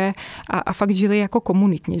 že to je a fakt žili jako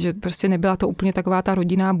komunitně, že prostě nebyla to úplně taková ta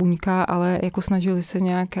rodinná buňka, ale jako snažili se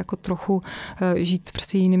nějak jako trochu žít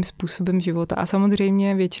prostě jiným způsobem života. A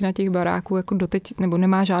samozřejmě většina těch baráků jako doteď nebo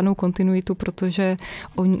nemá žádnou kontinuitu, protože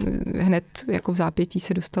oni hned jako v zápětí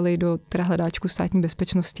se dostali do teda hledáčku státní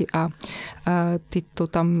bezpečnosti a ty to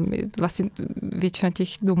tam vlastně většina těch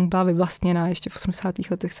domů byla vyvlastněná, ještě v 80.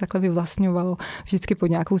 letech se takhle vyvlastňovalo vždycky pod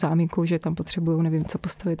nějakou záminkou, že tam potřebují, nevím co,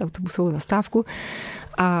 postavit autobusovou zastávku.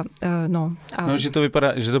 Že to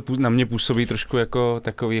vypadá, že to na mě působí trošku jako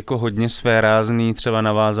takový jako hodně svérázný třeba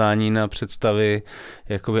navázání na představy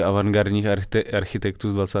jakoby avantgardních architektů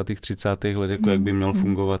z 20. 30. let, jako jak by měl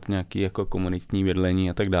fungovat nějaký jako komunitní bydlení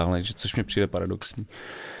a tak dále, což mi přijde paradoxní.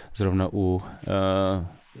 Zrovna u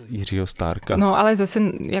Jiřího Stárka. No, ale zase,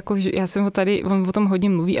 jako, já jsem ho tady, on o tom hodně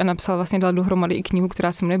mluví a napsal vlastně, dal dohromady i knihu,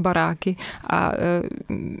 která se jmenuje Baráky a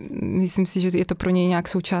myslím si, že je to pro něj nějak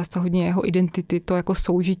součást hodně jeho identity, to jako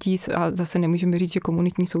soužití a zase nemůžeme říct, že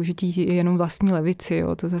komunitní soužití je jenom vlastní levici,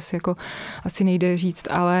 jo, to zase jako asi nejde říct,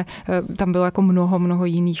 ale tam bylo jako mnoho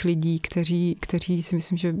jiných lidí, kteří si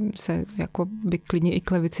myslím, že se jako by klidně i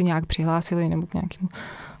k levici nějak přihlásili nebo k nějakým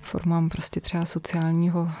formám prostě třeba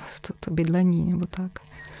sociálního to bydlení nebo tak.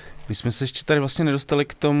 My jsme se ještě tady vlastně nedostali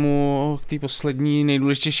k té poslední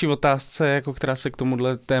nejdůležitější otázce, jako která se k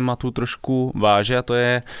tomuhle tématu trošku váže, a to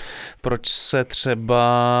je, proč se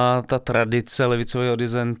třeba ta tradice levicového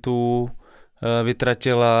disentu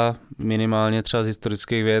vytratila minimálně třeba z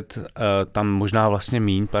historických věd, tam možná vlastně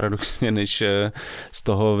míň paradoxně, než z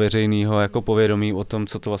toho veřejného jako povědomí o tom,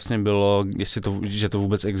 co to vlastně bylo, že to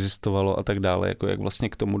vůbec existovalo a tak dále, jako jak vlastně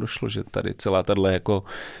k tomu došlo, že tady celá tato jako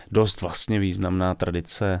dost vlastně významná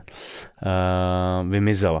tradice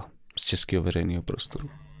vymizela z českého veřejného prostoru.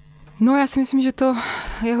 No já si myslím, že to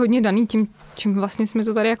je hodně daný tím, čím vlastně jsme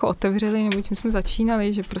to tady jako otevřeli, nebo čím jsme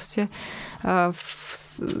začínali, že prostě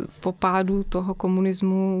po pádu toho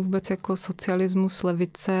komunismu, vůbec jako socialismus,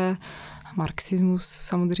 levice, marxismus,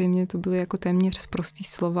 samozřejmě to byly jako téměř sprostý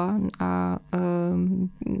slova a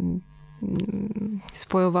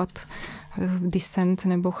spojovat disent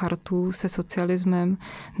nebo chartu se socialismem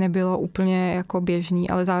nebylo úplně jako běžný,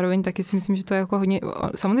 ale zároveň taky si myslím, že to je jako hodně,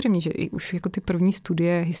 samozřejmě, že i už jako ty první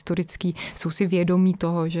studie historický jsou si vědomí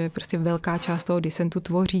toho, že prostě velká část toho disentu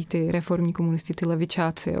tvoří ty reformní komunisti, ty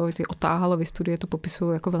levičáci, jo, ty Otáhalovy studie to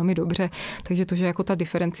popisují jako velmi dobře, takže to, že jako ta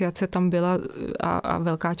diferenciace tam byla a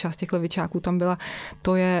velká část těch levičáků tam byla,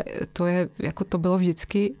 to je jako to bylo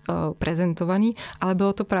vždycky prezentovaný, ale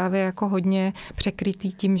bylo to právě jako hodně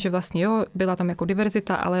překrytý tím, že vlastně jo, byla tam jako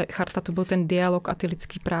diverzita, ale charta to byl ten dialog a ty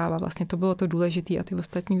lidský práva. Vlastně to bylo to důležité a ty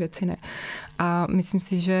ostatní věci ne. A myslím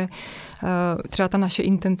si, že třeba ta naše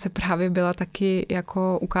intence právě byla taky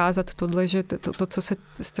jako ukázat tohle, že to co se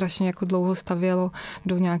strašně jako dlouho stavělo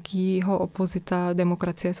do nějakého opozita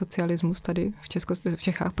demokracie, socialismus tady v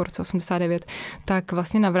Čechách po roce 89, tak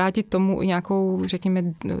vlastně navrátit tomu i nějakou, řekněme,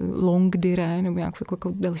 long durée, nebo nějakou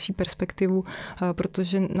jako delší perspektivu,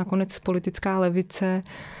 protože nakonec politická levice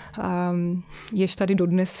jež tady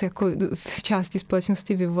dodnes jako v části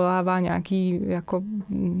společnosti vyvolává nějaký jako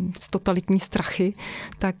totalitní strachy,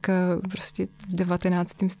 tak prostě v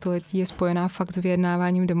 19. století je spojená fakt s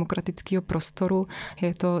vyjednáváním demokratického prostoru.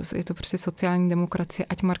 Je to prostě sociální demokracie,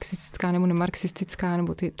 ať marxistická nebo nemarxistická,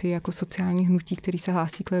 nebo ty jako sociální hnutí, který se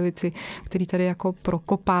hlásí k levici, který tady jako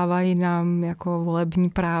prokopávají nám jako volební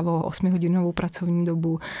právo, 8hodinovou pracovní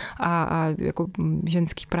dobu a jako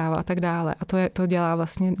ženský práva a tak dále. A to dělá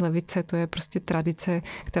vlastně levice, to je prostě tradice,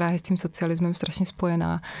 která je s tím socialismem strašně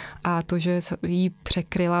spojená. A to, že jí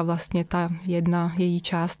překryla vlastně ta jedna její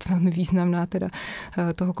část, velmi významná teda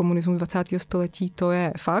toho komunismu 20. století, to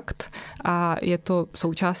je fakt a je to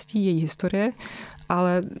součástí její historie,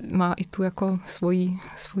 ale má i tu jako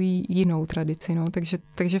svoji jinou tradici. No.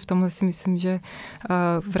 Takže v tomhle si myslím, že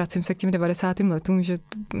vracím se k těm 90. letům, že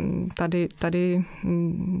tady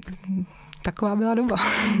taková byla doba.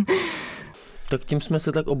 Tak tím jsme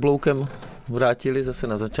se tak obloukem vrátili zase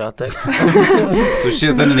na začátek. Což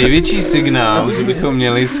je ten největší signál, že bychom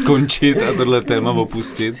měli skončit a tohle téma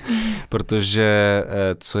opustit, protože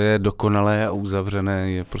co je dokonalé a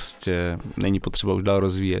uzavřené, je prostě není potřeba už dál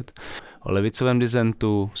rozvíjet. O levicovém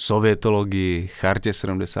disentu, sovětologii, chartě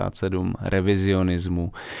 77,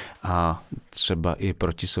 revizionismu a třeba i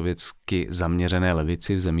protisovětsky zaměřené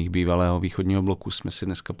levici v zemích bývalého východního bloku jsme si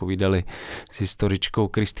dneska povídali s historičkou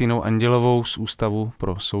Kristýnou Andělovou z Ústavu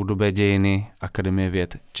pro soudobé dějiny Akademie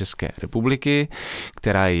věd České republiky,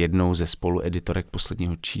 která je jednou ze spolueditorek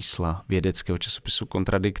posledního čísla vědeckého časopisu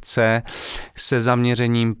Kontradikce se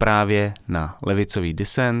zaměřením právě na levicový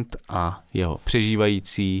disent a jeho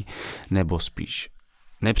přežívající nebo spíš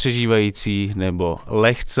nepřežívající nebo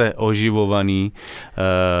lehce oživovaný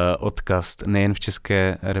odkaz nejen v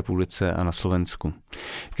České republice a na Slovensku.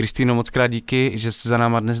 Kristýno, moc krát díky, že jsi za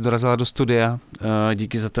náma dnes dorazila do studia.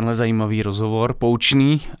 Díky za tenhle zajímavý rozhovor,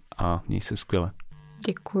 poučný a měj se skvěle.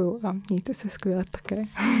 Děkuju a mějte se skvěle také.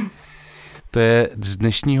 To je z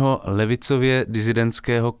dnešního levicově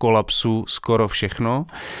disidentského kolapsu skoro všechno.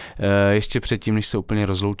 Ještě předtím, než se úplně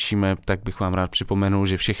rozloučíme, tak bych vám rád připomenul,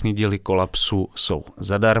 že všechny díly kolapsu jsou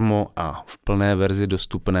zadarmo a v plné verzi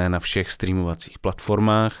dostupné na všech streamovacích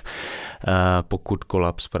platformách. Pokud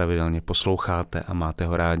kolaps pravidelně posloucháte a máte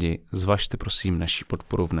ho rádi, zvažte prosím naši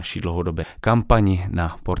podporu v naší dlouhodobé kampani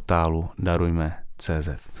na portálu Darujme.cz.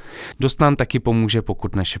 Dost nám taky pomůže,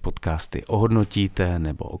 pokud naše podcasty ohodnotíte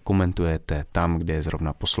nebo okomentujete tam, kde je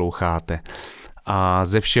zrovna posloucháte. A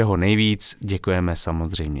ze všeho nejvíc děkujeme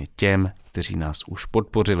samozřejmě těm, kteří nás už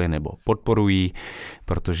podpořili nebo podporují,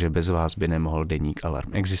 protože bez vás by nemohl deník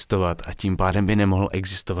Alarm existovat a tím pádem by nemohl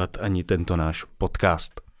existovat ani tento náš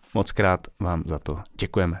podcast. Mockrát vám za to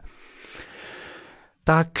děkujeme.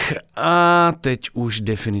 Tak a teď už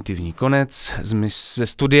definitivní konec. Ze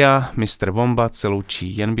studia Mr. Wombat se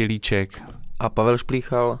loučí Jan Bělíček a Pavel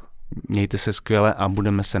Šplíchal. Mějte se skvěle a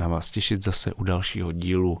budeme se na vás těšit zase u dalšího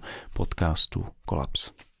dílu podcastu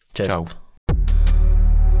Kolaps. Čest. Čau.